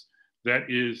modulus that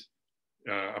is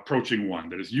approaching 1,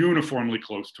 that is uniformly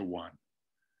close to 1.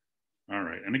 All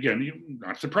right, and again,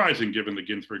 not surprising given the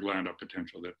Ginzburg-Landau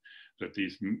potential that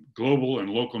these global and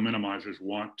local minimizers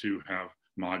want to have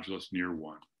modulus near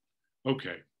 1.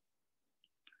 Okay.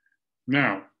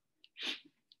 Now,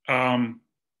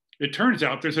 it turns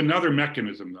out there's another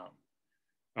mechanism though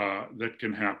that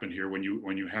can happen here when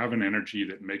you have an energy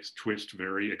that makes twist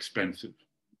very expensive.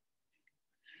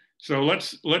 So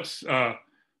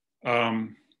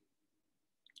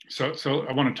so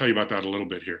I want to tell you about that a little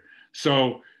bit here.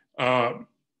 So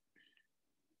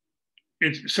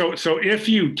so if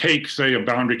you take, say, a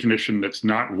boundary condition that's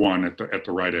not 1 at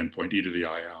the right endpoint, e to the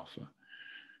I alpha,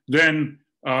 then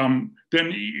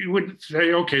you would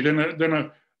say, okay, then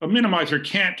a minimizer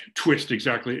can't twist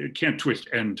exactly, it can't twist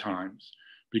n times,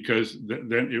 because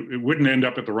then it wouldn't end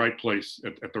up at the right place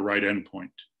at the right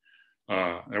endpoint.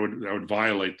 That would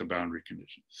violate the boundary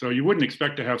condition. So you wouldn't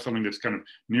expect to have something that's kind of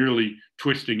nearly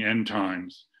twisting n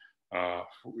times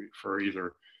for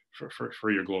your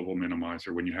global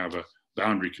minimizer when you have a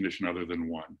boundary condition other than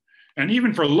 1. And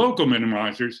even for local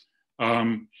minimizers,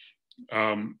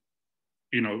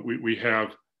 You know, we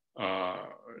have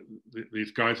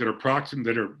these guys that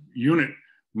are unit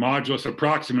modulus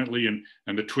approximately, and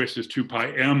the twist is 2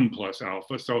 pi m plus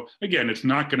alpha. So again, it's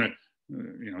not going to,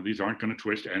 you know, these aren't going to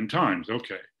twist n times.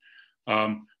 Okay.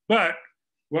 But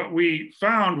what we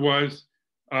found was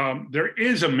there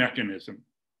is a mechanism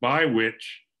by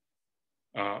which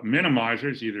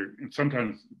minimizers, either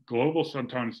sometimes global,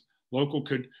 sometimes local,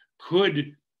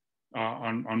 could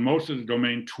on most of the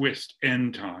domain twist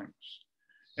n times.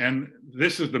 And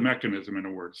this is the mechanism, in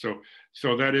a word. So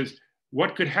that is,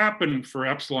 what could happen for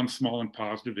epsilon small and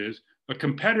positive is a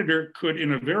competitor could,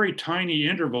 in a very tiny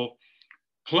interval,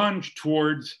 plunge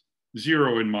towards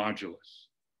 0 in modulus.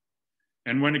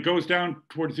 And when it goes down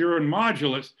towards 0 in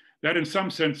modulus, that in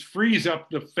some sense frees up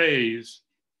the phase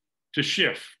to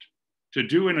shift, to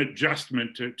do an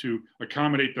adjustment to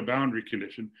accommodate the boundary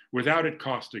condition without it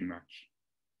costing much.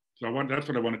 So that's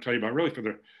what I want to tell you about really for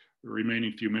the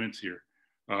remaining few minutes here.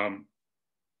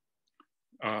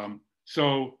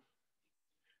 So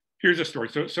here's a story.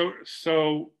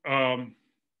 So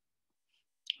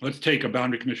let's take a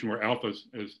boundary condition where alpha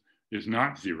is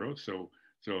not 0. So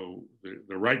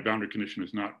the right boundary condition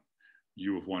is not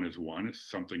u of 1 is 1,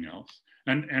 it's something else.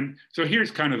 And so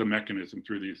here's kind of the mechanism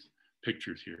through these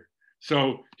pictures here.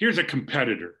 So here's a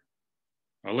competitor.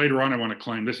 Later on, I want to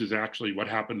claim this is actually what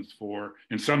happens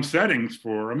in some settings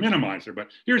for a minimizer, but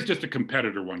here's just a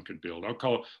competitor one could build.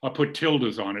 I'll put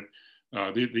tildes on it.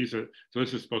 So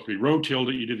this is supposed to be rho tilde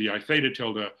e to the I theta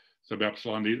tilde sub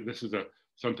epsilon. This is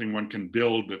something one can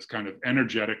build that's kind of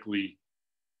energetically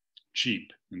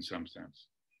cheap in some sense.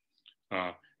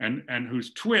 And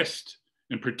whose twist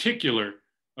in particular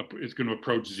is going to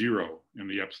approach 0 in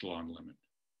the epsilon limit.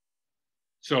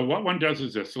 So what one does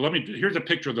is this. So here's a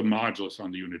picture of the modulus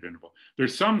on the unit interval.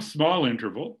 There's some small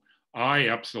interval, I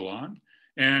epsilon,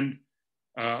 and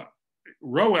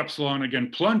rho epsilon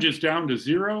again plunges down to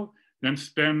 0, then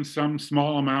spends some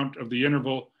small amount of the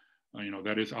interval,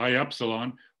 that is I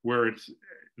epsilon, where it's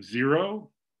 0,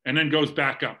 and then goes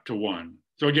back up to 1.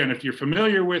 So again, if you're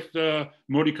familiar with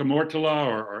modica mortala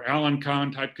or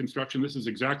Alencon type construction, this is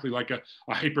exactly like a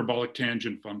hyperbolic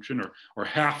tangent function, or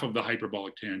half of the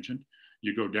hyperbolic tangent.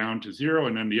 You go down to 0,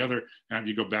 and then the other half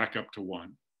you go back up to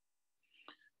 1.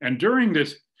 And during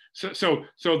this, so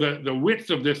the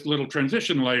width of this little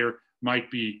transition layer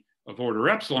might be of order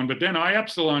epsilon, but then I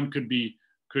epsilon could be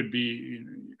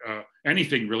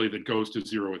anything really that goes to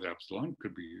 0 with epsilon,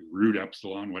 could be root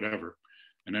epsilon, whatever.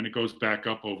 And then it goes back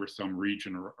up over some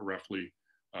region roughly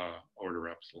order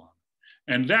epsilon.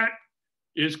 And that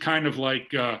is kind of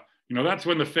like, that's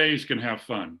when the phase can have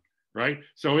fun. Right?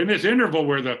 So in this interval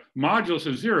where the modulus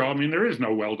is 0, I mean, there is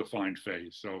no well-defined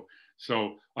phase.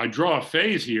 So I draw a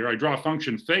phase here. I draw a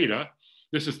function theta.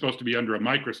 This is supposed to be under a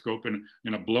microscope in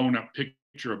a blown up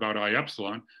picture about I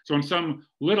epsilon. So in some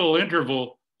little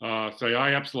interval, say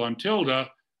I epsilon tilde,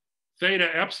 theta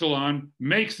epsilon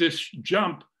makes this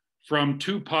jump from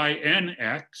 2 pi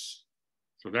nx,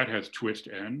 so that has twist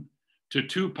n, to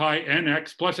 2 pi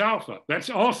nx plus alpha. That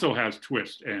also has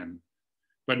twist n.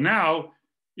 But now,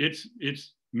 it's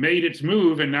made its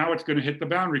move, and now it's going to hit the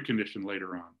boundary condition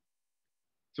later on.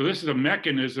 So this is a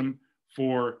mechanism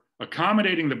for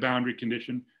accommodating the boundary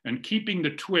condition and keeping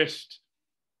the twist,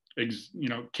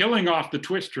 killing off the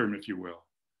twist term, if you will.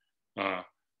 But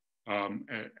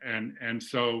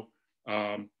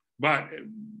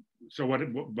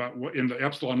in the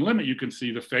epsilon limit, you can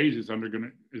see the phase is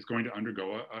going to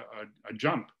undergo a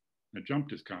jump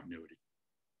discontinuity.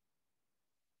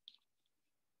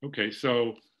 Okay,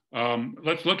 so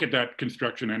let's look at that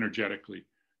construction energetically.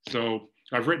 So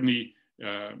I've written the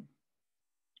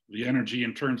energy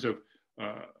in terms of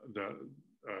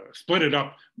split it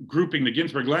up, grouping the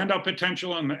Ginzburg-Landau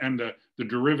potential and the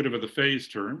derivative of the phase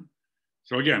term.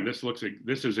 So again, this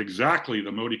is exactly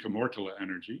the modica mortala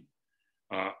energy.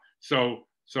 So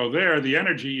there, the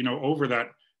energy, over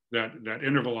that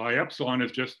interval I epsilon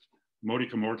is just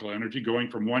modica mortala energy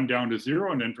going from 1 down to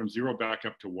 0, and then from 0 back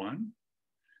up to 1.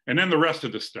 And then the rest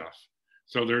of the stuff.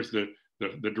 So there's the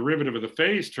derivative of the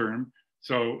phase term.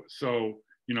 So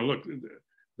look,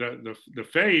 the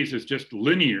phase is just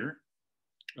linear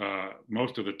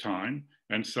most of the time.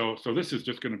 And so this is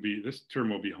just going to be, this term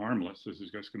will be harmless. This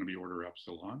is just going to be order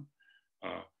epsilon.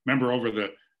 Remember, over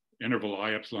the interval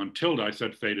I epsilon tilde, I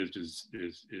said theta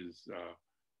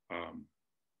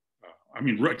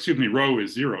rho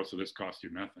is 0, so this costs you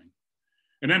nothing.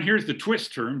 And then here's the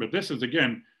twist term, but this is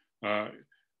again,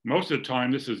 most of the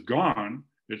time this is gone.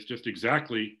 It's just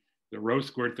exactly, the rho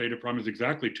squared theta prime is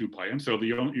exactly 2 pi n. So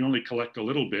you only collect a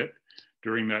little bit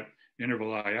during that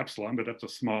interval I epsilon, but that's a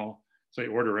small say,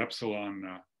 order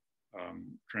epsilon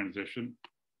transition.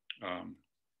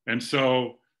 And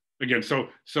so, again,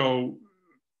 so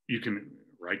you can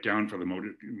write down for the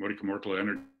Modica-Mortal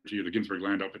energy of the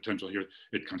Ginzburg-Landau potential here,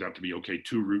 it comes out to be, okay,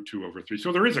 2√2/3.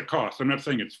 So there is a cost. I'm not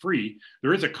saying it's free.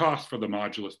 There is a cost for the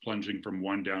modulus plunging from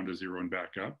 1 down to 0 and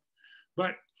back up.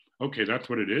 But, okay, that's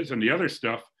what it is. And the other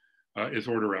stuff is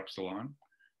order epsilon.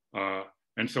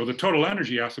 And so the total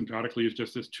energy asymptotically is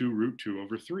just this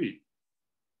 2√2/3.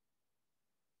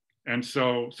 And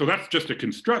so that's just a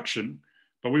construction,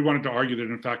 but we wanted to argue that,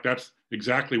 in fact, that's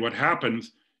exactly what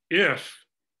happens if,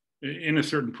 in a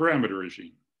certain parameter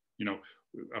regime, you know,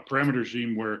 a parameter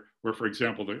regime where for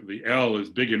example, the L is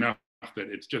big enough that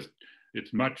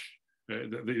it's much,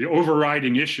 the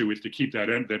overriding issue is to keep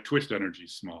that twist energy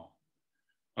small.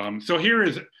 So here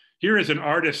is an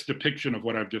artist's depiction of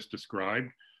what I've just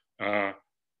described,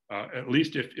 at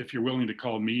least if you're willing to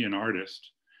call me an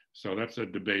artist. So that's a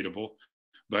debatable.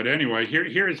 But anyway,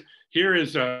 here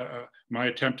is my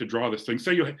attempt to draw this thing.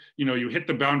 So you hit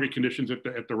the boundary conditions at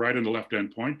the right and the left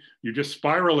endpoint. You're just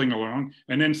spiraling along,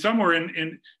 and then somewhere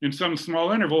in some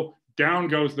small interval, down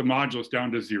goes the modulus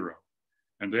down to 0,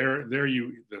 and there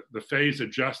the phase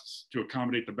adjusts to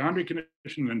accommodate the boundary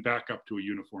condition, and then back up to a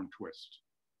uniform twist.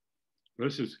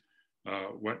 This is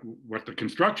what the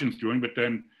construction's doing. But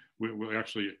then we'll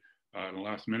actually in the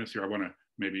last minutes here, I want to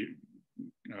maybe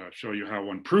show you how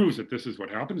one proves that this is what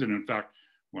happens. And in fact,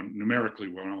 numerically,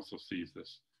 one also sees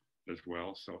this as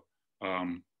well. So,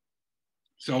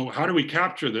 so how do we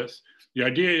capture this? The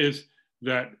idea is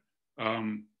that,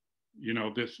 you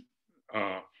know, this,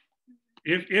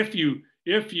 if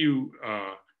you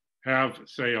have,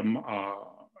 say,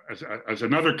 as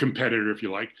another competitor, if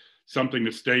you like, something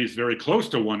that stays very close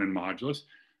to 1 in modulus,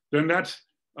 then that's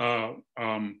going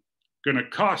to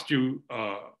cost you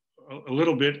a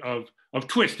little bit of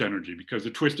twist energy, because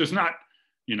the twist is not,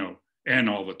 you know, n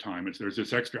all the time. There's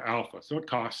this extra alpha. So it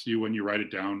costs you, when you write it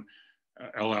down,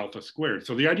 L alpha squared.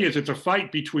 So the idea is it's a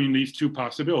fight between these two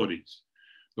possibilities.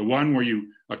 The one where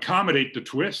you accommodate the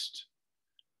twist,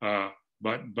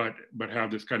 but have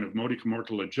this kind of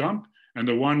Modica-Mortal jump, and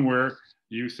the one where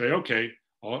you say, okay,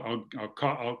 I'll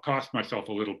cost myself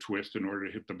a little twist in order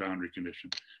to hit the boundary condition.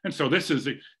 And so this is,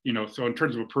 you know, so in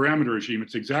terms of a parameter regime,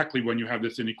 it's exactly when you have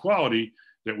this inequality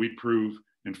that we prove,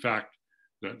 in fact,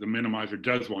 that the minimizer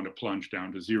does want to plunge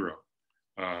down to 0.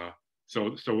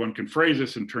 So one can phrase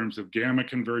this in terms of gamma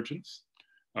convergence,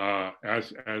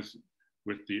 as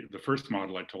with the first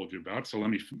model I told you about. So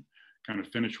let me kind of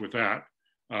finish with that.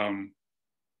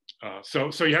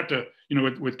 So you have to, you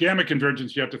know, with gamma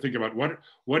convergence, you have to think about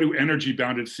what do energy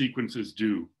bounded sequences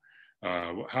do?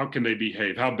 How can they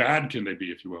behave? How bad can they be,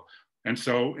 if you will? And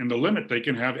so in the limit, they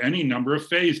can have any number of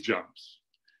phase jumps.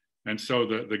 And so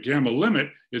the gamma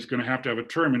limit is going to have a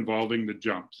term involving the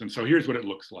jumps. And so here's what it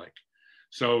looks like.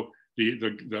 So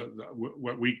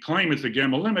what we claim is the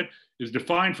gamma limit is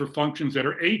defined for functions that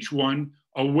are H1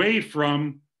 away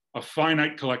from a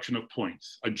finite collection of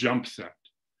points, a jump set.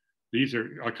 These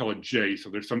are, I call it J. So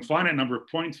there's some finite number of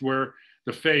points where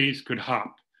the phase could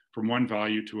hop from one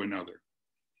value to another.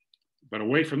 But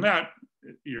away from that,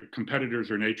 your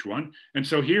competitors are in H1. And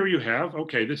so here you have,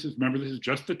 okay, remember, this is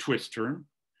just the twist term.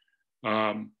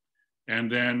 And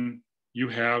then you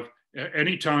have,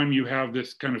 anytime you have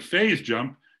this kind of phase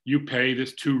jump, you pay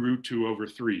this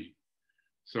 2√2/3.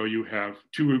 So you have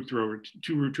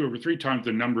 2√2/3 times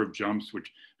the number of jumps,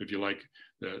 which, if you like,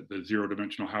 the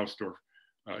zero-dimensional Hausdorff,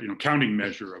 you know, counting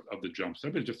measure of the jumps.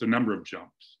 That is just the number of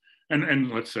jumps. And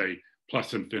let's say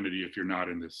plus infinity if you're not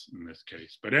in this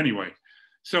case. But anyway,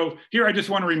 so here I just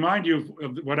want to remind you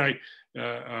of what I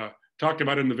talked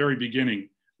about in the very beginning,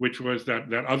 which was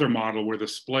that other model where the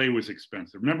splay was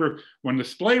expensive. Remember, when the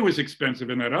splay was expensive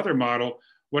in that other model,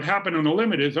 what happened in the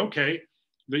limit is, okay,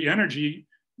 the energy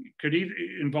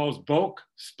involves bulk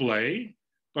splay,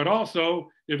 but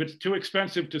also if it's too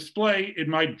expensive to splay, it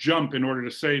might jump in order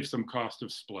to save some cost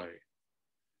of splay.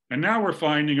 And now we're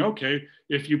finding, okay,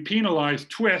 if you penalize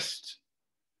twist,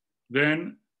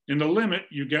 then in the limit,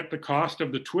 you get the cost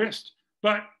of the twist,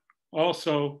 but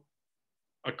also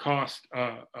a cost,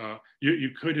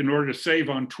 you could, in order to save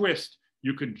on twist,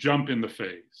 you could jump in the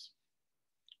phase.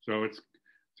 So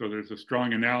there's a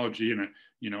strong analogy, and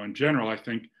you know, in general, I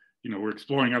think, you know, we're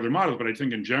exploring other models, but I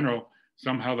think in general,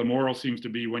 somehow the moral seems to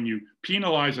be when you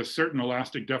penalize a certain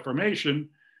elastic deformation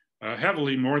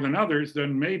heavily more than others,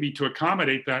 then maybe to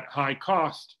accommodate that high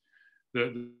cost,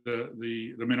 the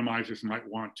minimizers might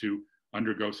want to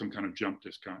undergo some kind of jump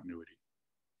discontinuity.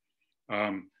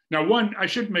 Now, I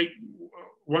should make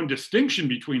one distinction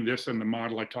between this and the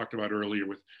model I talked about earlier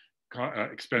with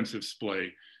expensive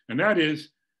splay, and that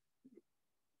is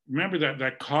remember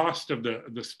that cost of the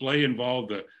display involved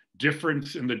the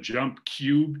difference in the jump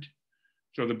cubed.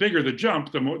 So the bigger the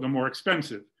jump, the more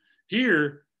expensive.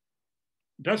 Here,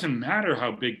 it doesn't matter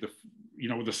how big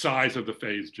the size of the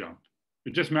phase jump.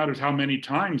 It just matters how many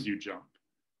times you jump.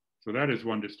 So that is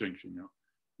one distinction.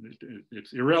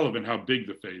 It's irrelevant how big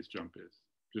the phase jump is,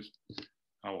 just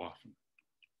how often.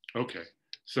 Okay,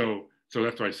 so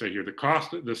that's why I say here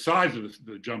the size of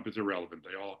the jump is irrelevant.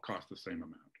 They all cost the same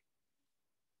amount.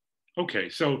 Okay,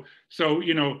 so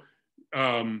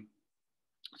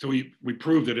we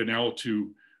proved that in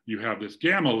L2 you have this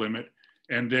gamma limit,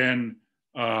 and then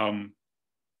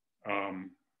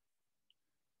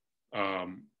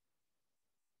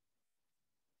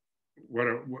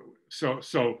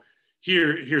so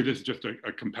here this is just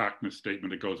a compactness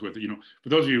statement that goes with it. For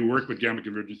those of you who work with gamma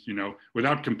convergence,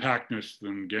 without compactness,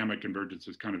 then gamma convergence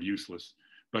is kind of useless.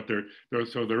 But there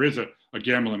is a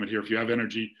gamma limit here. If you have a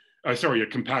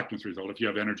compactness result. If you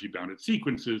have energy bounded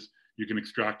sequences, you can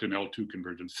extract an L2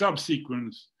 convergent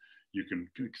subsequence. You can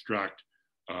extract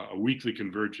a weakly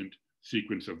convergent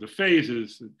sequence of the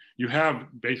phases. You have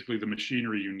basically the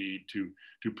machinery you need to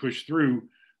push through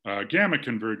gamma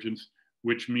convergence,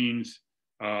 which means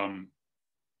in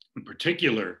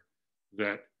particular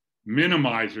that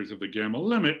minimizers of the gamma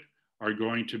limit are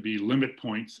going to be limit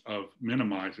points of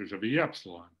minimizers of E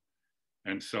epsilon.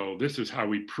 And so this is how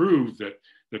we prove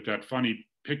that funny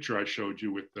picture I showed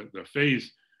you with the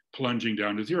phase plunging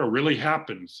down to zero really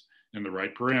happens in the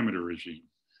right parameter regime.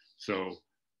 So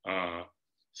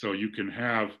you can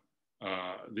have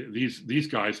these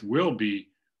guys will be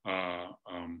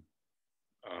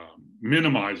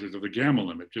minimizers of the gamma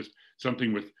limit, just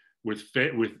something with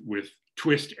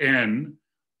twist n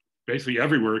basically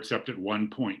everywhere except at one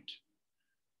point,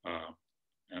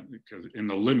 because in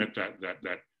the limit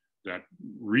that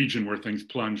region where things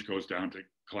plunge goes down to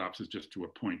collapses just to a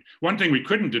point. One thing we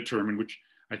couldn't determine, which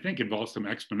I think involves some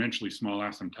exponentially small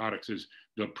asymptotics, is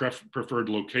the preferred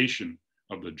location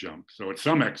of the jump. So at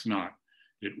some x naught,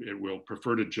 it will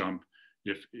prefer to jump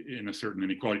if in a certain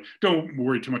inequality. Don't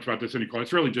worry too much about this inequality.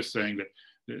 It's really just saying that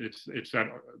it's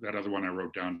that other one I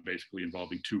wrote down, basically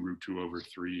involving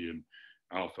 2√2/3 and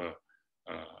alpha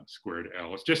squared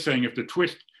L. It's just saying if the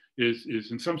twist is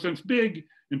in some sense big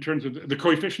in terms of the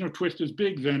coefficient of twist is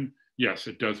big, then yes,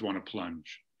 it does want to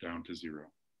plunge down to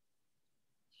zero.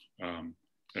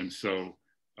 And so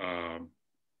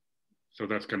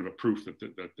that's kind of a proof that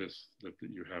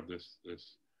you have this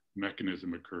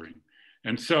mechanism occurring.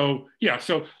 And so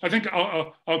so I think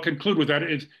I'll conclude with that.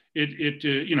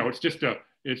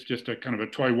 It's just a kind of a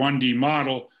toy 1D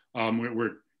model.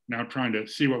 We're now trying to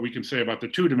see what we can say about the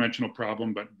two-dimensional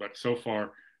problem, but so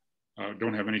far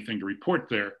don't have anything to report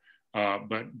there.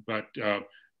 But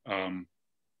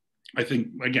I think,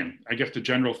 again, I guess the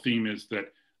general theme is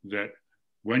that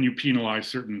when you penalize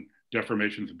certain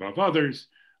deformations above others,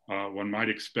 one might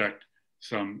expect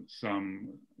some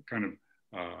kind of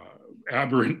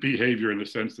aberrant behavior in the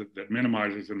sense that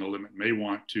minimizers in the limit may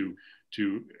want to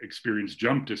experience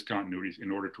jump discontinuities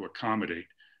in order to accommodate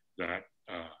that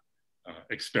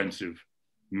expensive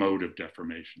mode of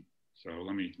deformation. So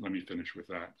let me finish with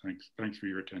that. Thanks for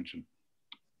your attention.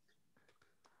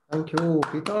 Thank you,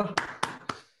 Peter.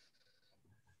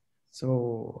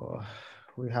 So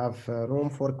we have room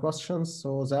for questions.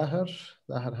 So Zahir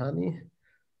Hani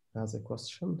has a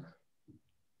question.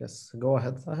 Yes, go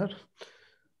ahead, Zahir.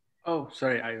 Oh,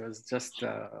 sorry, I was just... You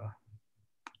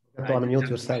have to unmute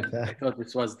yourself. I thought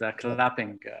this was the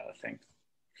clapping thing.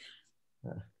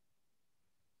 Yeah.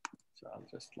 So I'll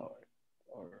just lower it.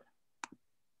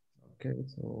 Okay,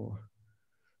 so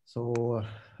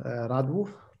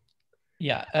Radu.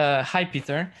 Yeah, hi,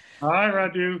 Peter. Hi,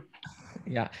 Radu.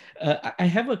 Yeah, I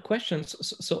have a question.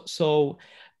 So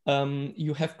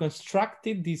you have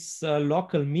constructed these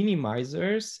local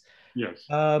minimizers. Yes.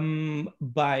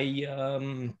 By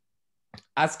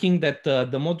asking that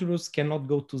the modulus cannot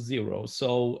go to zero.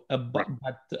 So,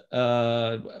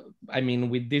 I mean,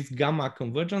 with this gamma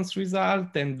convergence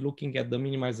result and looking at the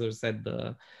minimizers at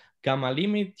the gamma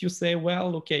limit, you say,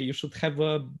 well, okay, you should have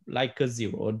a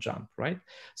zero jump, right?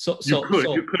 You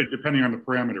could, depending on the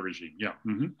parameter regime, yeah.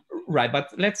 Mm-hmm. Right,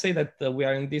 but let's say that we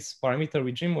are in this parameter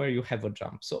regime where you have a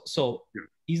jump. So yeah.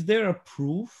 Is there a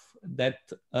proof that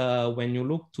when you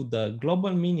look to the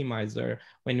global minimizer,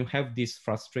 when you have this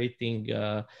frustrating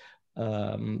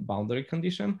boundary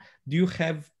condition, do you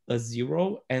have a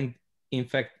zero and in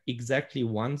fact exactly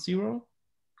 1 0?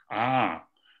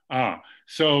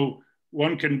 So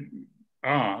one can,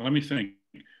 let me think.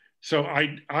 So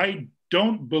I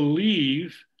don't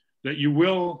believe that you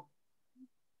will,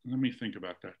 let me think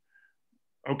about that.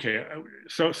 Okay,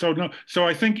 so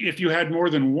I think if you had more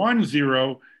than one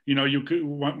zero, you know,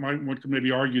 one could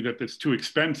maybe argue that that's too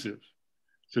expensive,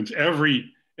 since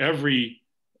every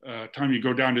time you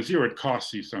go down to zero, it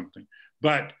costs you something.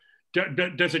 But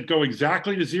does it go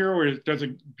exactly to zero, or does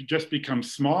it just become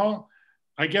small?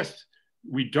 I guess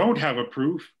we don't have a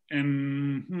proof,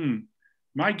 and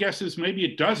my guess is maybe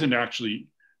it doesn't actually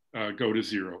go to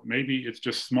zero. Maybe it's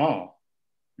just small.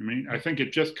 I mean, I think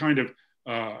it just kind of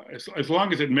as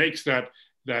long as it makes that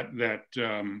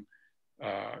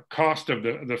cost of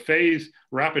the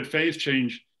rapid phase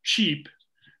change cheap,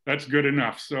 that's good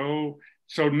enough. So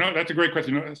no, that's a great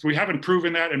question. So we haven't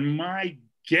proven that, and my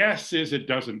guess is it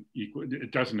doesn't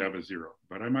have a zero,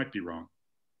 but I might be wrong.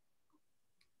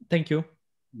 Thank you.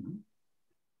 Mm-hmm.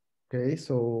 Okay,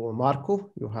 so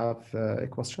Marco, you have a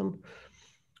question.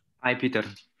 Hi, Peter.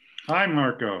 Hi,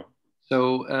 Marco.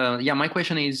 So yeah, my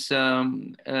question is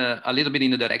a little bit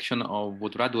in the direction of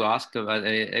what Radu asked.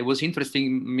 It was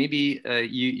interesting. Maybe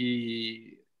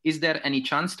is there any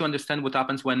chance to understand what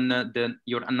happens when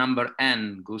your number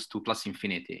n goes to plus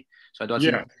infinity? So I was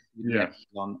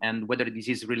epsilon, and whether this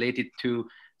is related to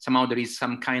somehow there is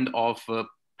some kind of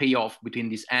payoff between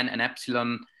this n and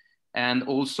epsilon, and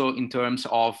also in terms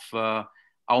of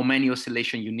how many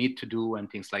oscillation you need to do and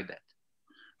things like that.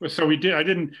 So I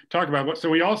didn't talk about what, so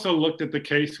we also looked at the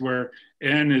case where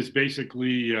n is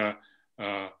basically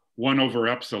 1 over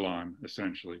epsilon,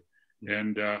 essentially.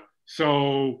 And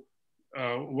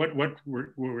what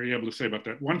were we able to say about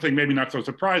that? One thing maybe not so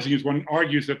surprising is one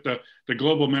argues that the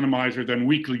global minimizer then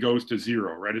weakly goes to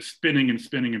zero, right? It's spinning and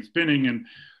spinning and spinning and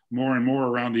more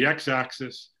around the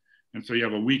x-axis. And so you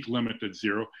have a weak limit at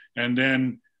zero. And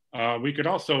then we could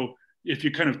also, if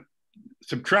you kind of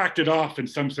subtracted off in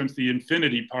some sense the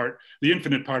infinite part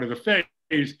of the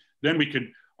phase, then we could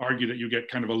argue that you get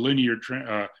kind of a linear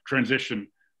transition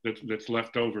that's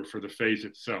left over for the phase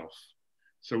itself.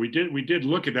 So we did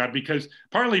look at that because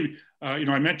partly, you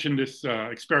know, I mentioned this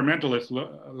experimentalist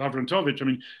Lavrentovich. I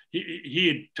mean, he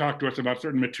had talked to us about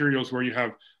certain materials where you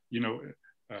have, you know,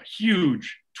 a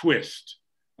huge twist.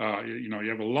 You know, you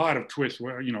have a lot of twists,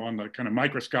 you know, on the kind of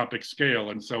microscopic scale.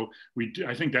 And so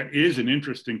I think that is an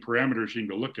interesting parameter regime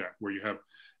to look at, where you have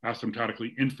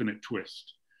asymptotically infinite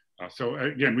twist. So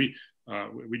again, we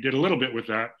did a little bit with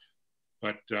that,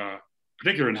 but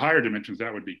particularly in higher dimensions,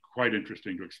 that would be quite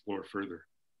interesting to explore further.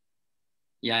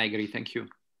 Yeah, I agree. Thank you.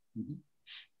 Mm-hmm.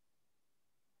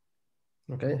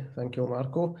 Okay, thank you,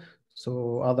 Marco.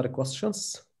 So other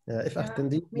questions? If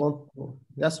attendees want to...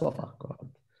 Yes, Wafa, go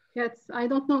ahead. Yes, I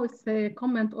don't know if it's a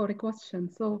comment or a question.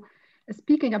 So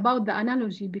speaking about the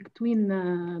analogy between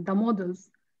the models,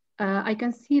 I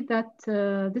can see that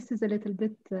this is a little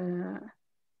bit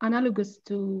analogous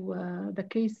to the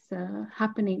case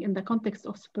happening in the context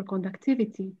of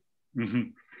superconductivity.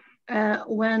 Mm-hmm.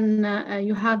 When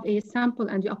you have a sample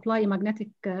and you apply a magnetic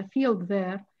field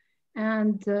there,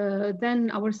 and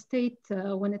then our state,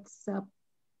 when it's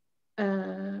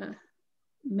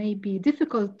maybe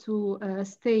difficult to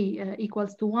stay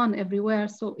equals to 1 everywhere,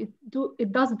 so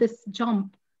it does this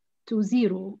jump to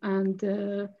 0, and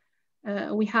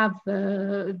we have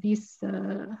these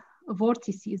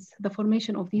vortices, the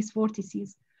formation of these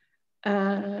vortices.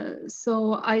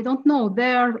 So I don't know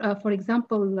there, for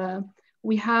example,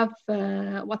 we have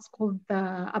what's called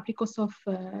the Abrikosov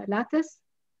lattice,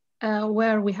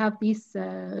 where we have these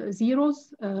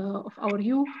zeros of our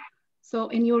U. So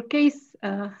in your case,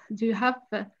 do you have,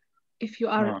 if you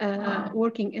are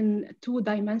working in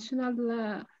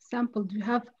 2-dimensional sample, do you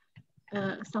have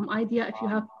some idea if you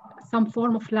have some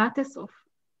form of lattice of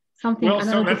something? Well,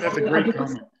 so that's a great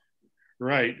comment.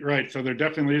 Right. So there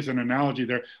definitely is an analogy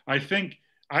there. I think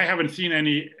I haven't seen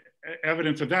any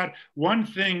evidence of that. One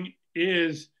thing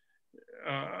is,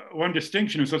 one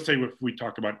distinction is, let's say if we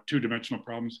talk about 2-dimensional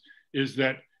problems, is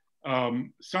that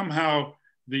somehow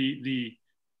the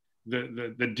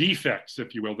defects,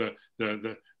 if you will,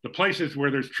 the places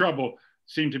where there's trouble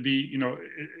seem to be, you know,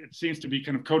 it seems to be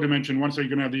kind of codimension one, so you're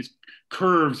going to have these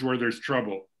curves where there's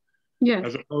trouble, yes,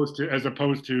 as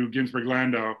opposed to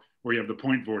Ginsburg-Landau, where you have the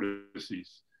point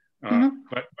vortices.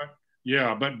 But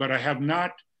I have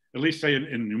not, at least say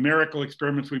in numerical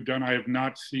experiments we've done, I have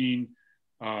not seen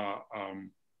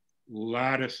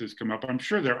lattices come up. I'm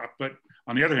sure there are, but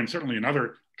on the other hand, certainly in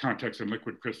other contexts in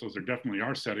liquid crystals, there definitely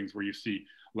are settings where you see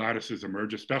lattices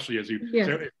emerge, especially as you,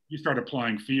 so if you start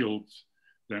applying fields,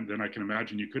 then I can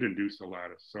imagine you could induce a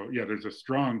lattice. So yeah, there's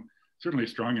certainly a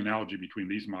strong analogy between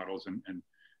these models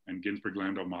and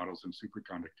Ginsburg-Landau models and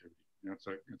superconductivity. That's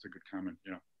a good comment,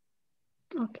 yeah.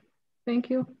 Okay, thank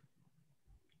you.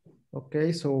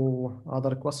 Okay, so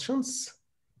other questions?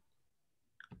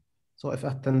 So if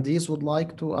attendees would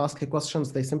like to ask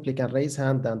questions, they simply can raise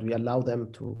hand and we allow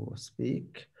them to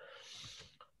speak.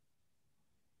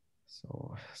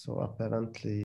 So apparently